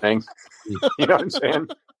 You know what I'm saying? You know what I'm saying?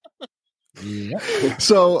 Yeah.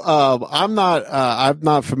 So I'm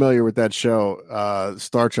not familiar with that show,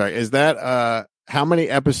 Star Trek. Is that how many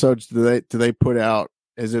episodes do they put out?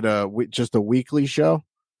 Is it just a weekly show?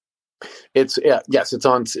 It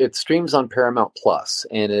streams on Paramount Plus,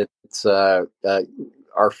 and it's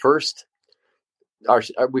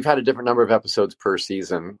we've had a different number of episodes per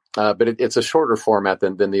season, but it's a shorter format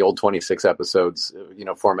than the old 26 episodes,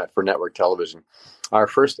 format for network television. Our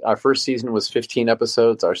first season was 15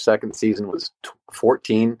 episodes. Our second season was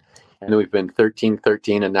 14, and then we've been 13,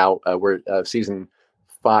 and now we're season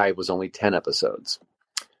 5 was only 10 episodes.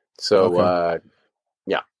 So, okay.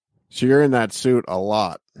 Yeah. So you're in that suit a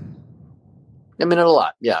lot. I'm in it a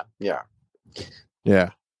lot. Yeah. Yeah.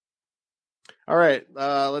 All right.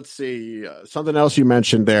 Let's see. Something else you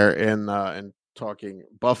mentioned there in talking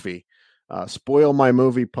Buffy. Spoil My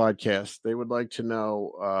Movie podcast. They would like to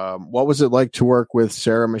know what was it like to work with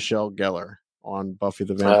Sarah Michelle Gellar on Buffy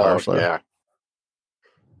the Vampire Slayer?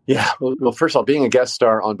 Yeah. Well, first of all, being a guest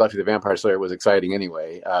star on Buffy the Vampire Slayer was exciting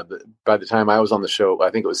anyway. By the time I was on the show, I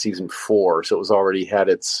think it was season 4, so it was already had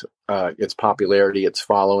its popularity, its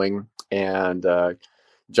following, and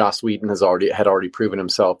Joss Whedon had already proven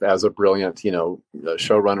himself as a brilliant,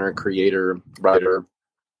 showrunner, creator, writer.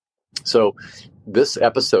 So this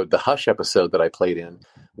episode, the Hush episode that I played in,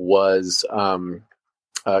 was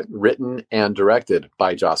written and directed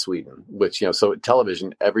by Joss Whedon, which, so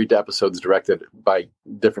television, every episode is directed by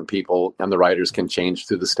different people, and the writers can change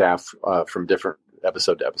through the staff from different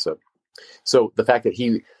episode to episode. So the fact that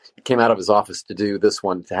he came out of his office to do this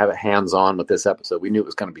one, to have it hands-on with this episode, we knew it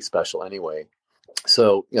was going to be special anyway.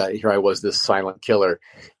 So here I was, this silent killer.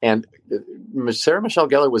 And Sarah Michelle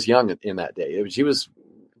Gellar was young in that day. She was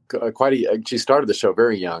she started the show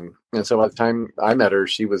very young. And so by the time I met her,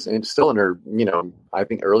 she was still in her, I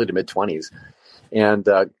think early to mid 20s. And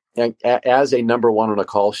as a number one on a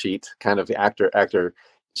call sheet kind of actor,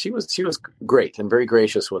 she was great and very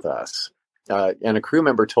gracious with us. And a crew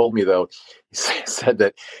member told me, though, said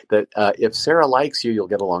that if Sarah likes you, you'll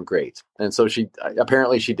get along great. And so she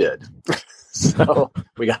did. So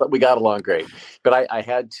we got along great. But I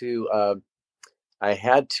had to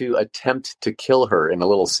attempt to kill her in a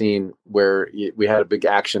little scene where we had a big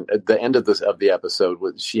action at the end of the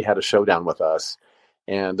episode. She had a showdown with us,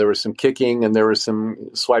 and there was some kicking and there was some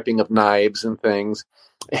swiping of knives and things.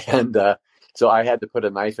 And so I had to put a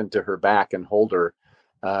knife into her back and hold her.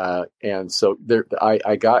 And so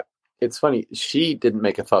it's funny. She didn't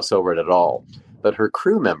make a fuss over it at all, but her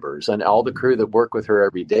crew members and all the crew that work with her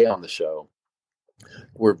every day on the show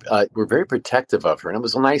were very protective of her. And it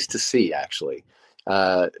was nice to see, actually.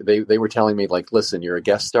 They were telling me, like, listen, you're a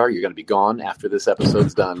guest star. You're going to be gone after this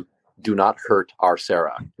episode's done. Do not hurt our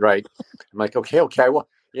Sarah. Right. I'm like, okay. Well,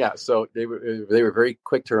 yeah. So they were very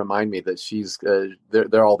quick to remind me that she's,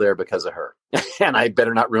 they're all there because of her, and I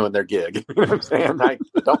better not ruin their gig. You know what I'm saying? I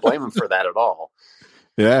don't blame them for that at all.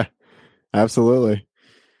 Yeah, absolutely.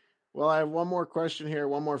 Well, I have one more question here.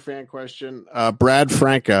 One more fan question. Brad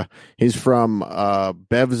Franca. He's from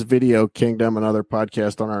Bev's Video Kingdom, another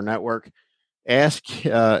podcast on our network. Ask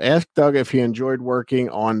Doug if he enjoyed working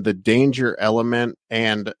on The Danger Element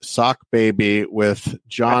and Sock Baby with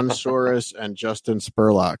John Soros and Justin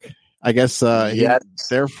Spurlock. I guess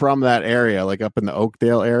they're from that area, like up in the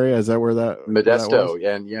Oakdale area. Is that where that Modesto?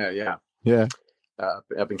 That and yeah. Yeah.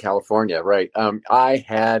 up in California, right? I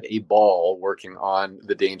had a ball working on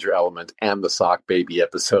the Danger Element and the Sock Baby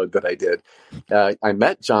episode that I did. I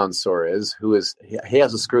met John Suarez, he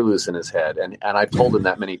has a screw loose in his head, and I've told him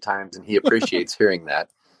that many times, and he appreciates hearing that.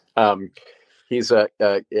 He's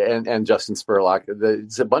and Justin Spurlock.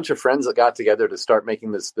 It's a bunch of friends that got together to start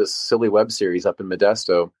making this silly web series up in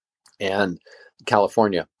Modesto and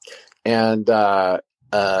California, and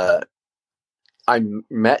I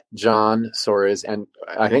met John Suarez and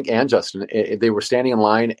Justin. They were standing in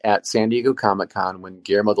line at San Diego Comic-Con when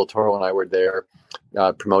Guillermo del Toro and I were there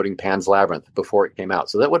promoting Pan's Labyrinth before it came out.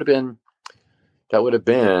 So that would have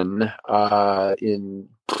been in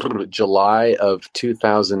July of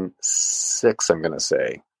 2006. I'm going to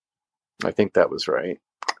say, I think that was right.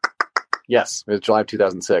 Yes, it was July of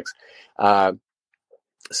 2006.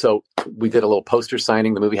 So we did a little poster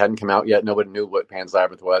signing. The movie hadn't come out yet. Nobody knew what Pan's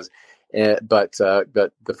Labyrinth was. But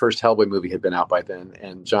the first Hellboy movie had been out by then,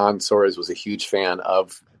 and John Suarez was a huge fan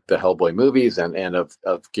of the Hellboy movies and of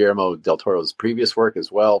Guillermo del Toro's previous work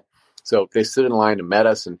as well. So they stood in line and met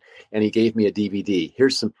us, and he gave me a DVD.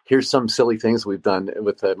 Here's some silly things we've done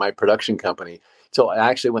with my production company. So I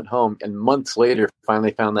actually went home and months later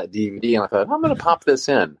finally found that DVD, and I thought, I'm going to pop this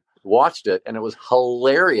in. Watched it, and it was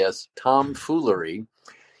hilarious tomfoolery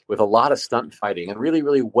with a lot of stunt fighting and really,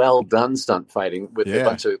 really well done stunt fighting with a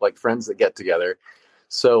bunch of like friends that get together.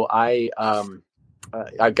 So I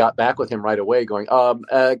got back with him right away going,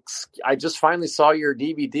 I just finally saw your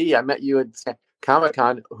DVD. I met you at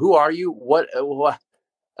Comic-Con. Who are you? What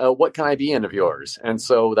can I be in of yours? And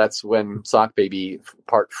so that's when Sock Baby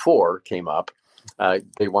Part 4 came up.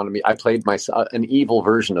 They wanted me, I played an evil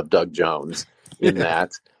version of Doug Jones in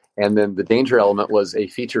that. And then The Danger Element was a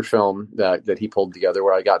feature film that he pulled together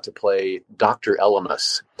where I got to play Dr.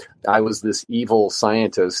 Elemus. I was this evil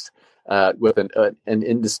scientist with an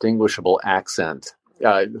indistinguishable accent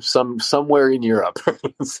somewhere in Europe.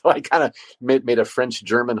 So I kind of made a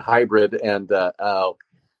French-German hybrid. And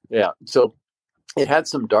so it had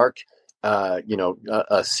some dark,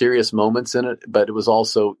 serious moments in it, but it was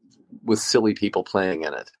also with silly people playing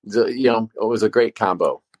in it. It was a great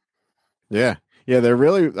combo. Yeah. Yeah, they're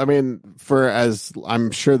really, I mean, I'm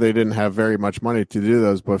sure they didn't have very much money to do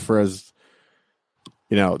those, but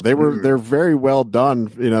they're very well done.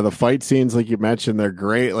 The fight scenes, like you mentioned, they're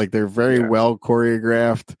great. Like they're very well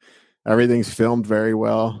choreographed. Everything's filmed very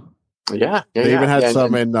well. Yeah. They even had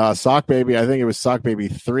some in Sock Baby. I think it was Sock Baby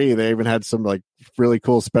 3. They even had some like really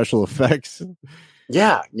cool special effects.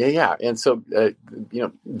 Yeah. And so,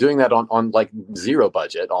 doing that on like zero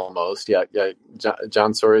budget almost. Yeah.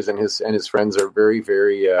 John Suarez and his friends are very,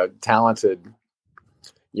 very talented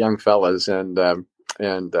young fellas, and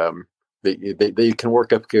they can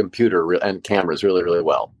work up a computer and cameras really, really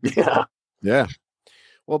well. Yeah. Yeah.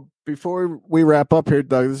 Well, before we wrap up here,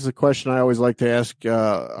 Doug, this is a question I always like to ask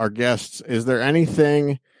our guests. Is there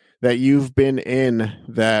anything that you've been in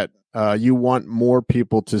that you want more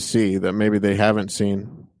people to see that maybe they haven't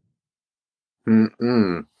seen?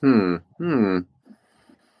 Golly,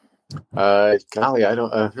 I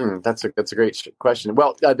don't. That's a great question.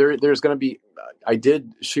 Well, there's going to be. I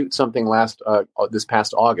did shoot something this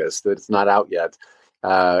past August that's not out yet.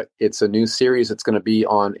 It's a new series that's going to be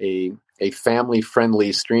on a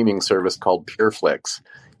family-friendly streaming service called PureFlix.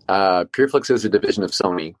 PureFlix is a division of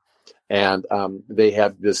Sony. And they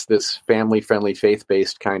have this family-friendly,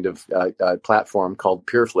 faith-based kind of platform called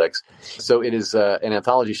PureFlix. So it is an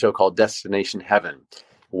anthology show called Destination Heaven.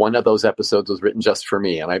 One of those episodes was written just for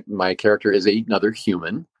me, and my character is another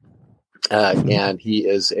human, and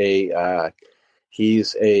he's a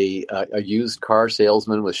used car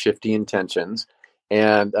salesman with shifty intentions.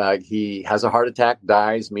 And he has a heart attack,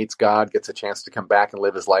 dies, meets God, gets a chance to come back and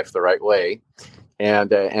live his life the right way.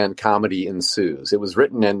 And comedy ensues. It was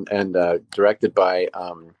written and directed by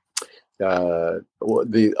one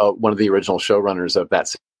of the original showrunners of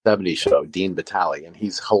that 70s show, Dean Batali, and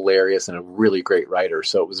he's hilarious and a really great writer.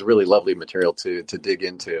 So it was really lovely material to dig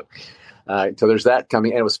into. So there's that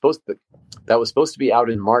coming, and that was supposed to be out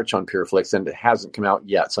in March on PureFlix, and it hasn't come out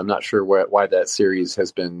yet. So I'm not sure why that series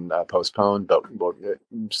has been postponed, but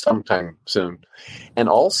sometime soon. And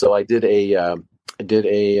also, I did a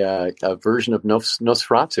version of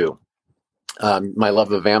Nosferatu. My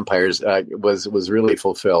love of vampires was really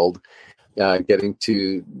fulfilled. Getting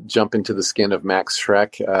to jump into the skin of Max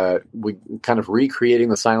Schreck, we kind of recreating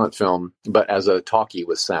the silent film, but as a talkie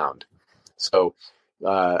with sound. So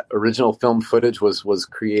original film footage was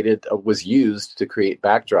used to create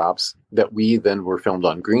backdrops that we then were filmed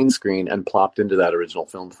on green screen and plopped into that original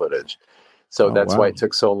film footage. So that's why it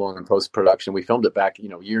took so long in post-production. We filmed it back,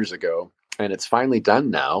 years ago, and it's finally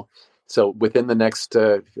done now. So within the next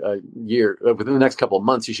year, within the next couple of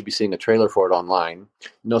months, you should be seeing a trailer for it online.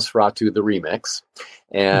 Nosferatu the remix,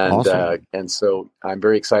 and Awesome. and so I'm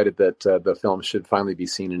very excited that the film should finally be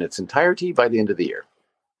seen in its entirety by the end of the year.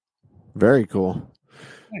 Very cool.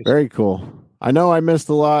 Nice. Very cool. I know I missed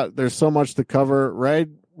a lot. There's so much to cover.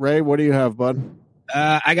 Ray, what do you have, bud?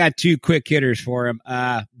 I got 2 quick hitters for him.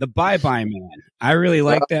 The Bye Bye Man. I really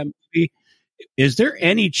like that movie. Is there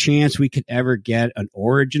any chance we could ever get an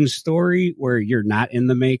origin story where you're not in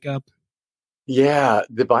the makeup? Yeah,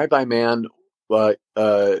 the Bye Bye Man.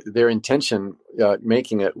 Their intention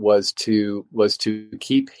making it was to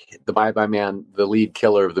keep the Bye Bye Man, the lead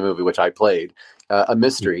killer of the movie, which I played, a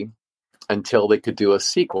mystery until they could do a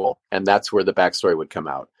sequel, and that's where the backstory would come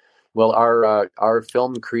out. Well, our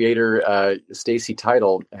film creator Stacy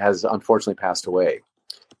Title has unfortunately passed away,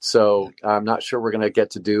 so I'm not sure we're going to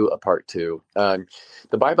get to do a part 2. The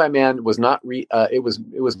Bye Bye Man was not. It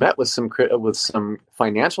was met with some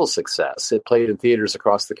financial success. It played in theaters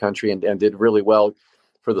across the country and did really well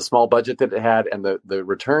for the small budget that it had, and the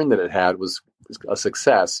return that it had was a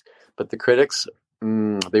success. But the critics,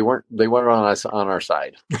 they weren't on our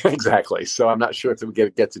side exactly. So I'm not sure if we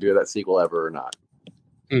get to do that sequel ever or not.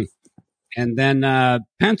 And then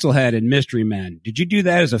Pencilhead and Mystery Men. Did you do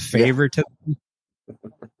that as a favor to them?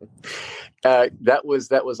 That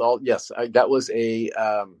was all. Yes, that was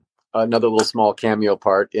another little small cameo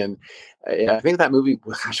part in. I think that movie.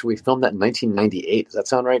 Gosh, we filmed that in 1998. Does that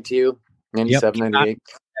sound right to you? 97, 98.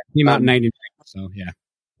 Came out in 99. So yeah.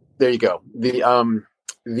 There you go.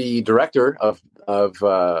 The director of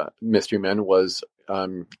Mystery Men was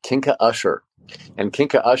Kinka Usher. And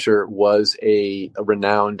Kinka Usher was a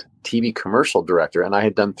renowned TV commercial director, and I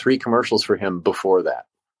had done 3 commercials for him before that.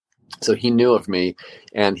 So he knew of me,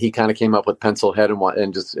 and he kind of came up with Pencilhead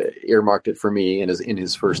and just earmarked it for me in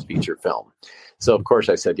his first feature film. So of course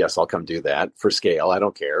I said yes, I'll come do that for scale. I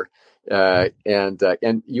don't care.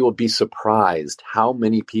 And you will be surprised how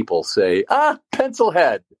many people say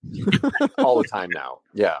Pencilhead all the time now.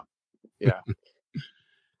 Yeah.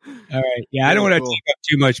 All right. Yeah, I don't want to take up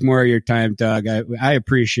too much more of your time, Doug. I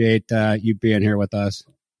appreciate you being here with us.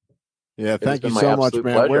 Yeah, thank you so much,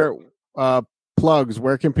 man. Pleasure. Where plugs?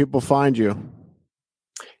 Where can people find you?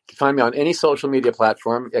 You can find me on any social media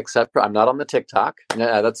platform except for I'm not on the TikTok.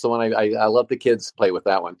 That's the one I let the kids play with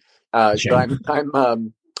that one. Sure.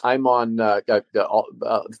 I'm on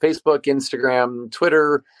Facebook, Instagram,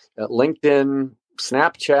 Twitter, LinkedIn,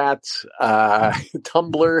 Snapchat,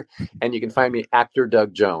 Tumblr, and you can find me Actor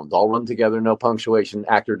Doug Jones. All run together, no punctuation.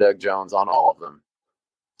 Actor Doug Jones on all of them.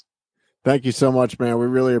 Thank you so much, man. We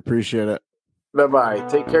really appreciate it. Bye-bye.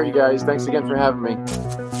 Take care, you guys. Thanks again for having me.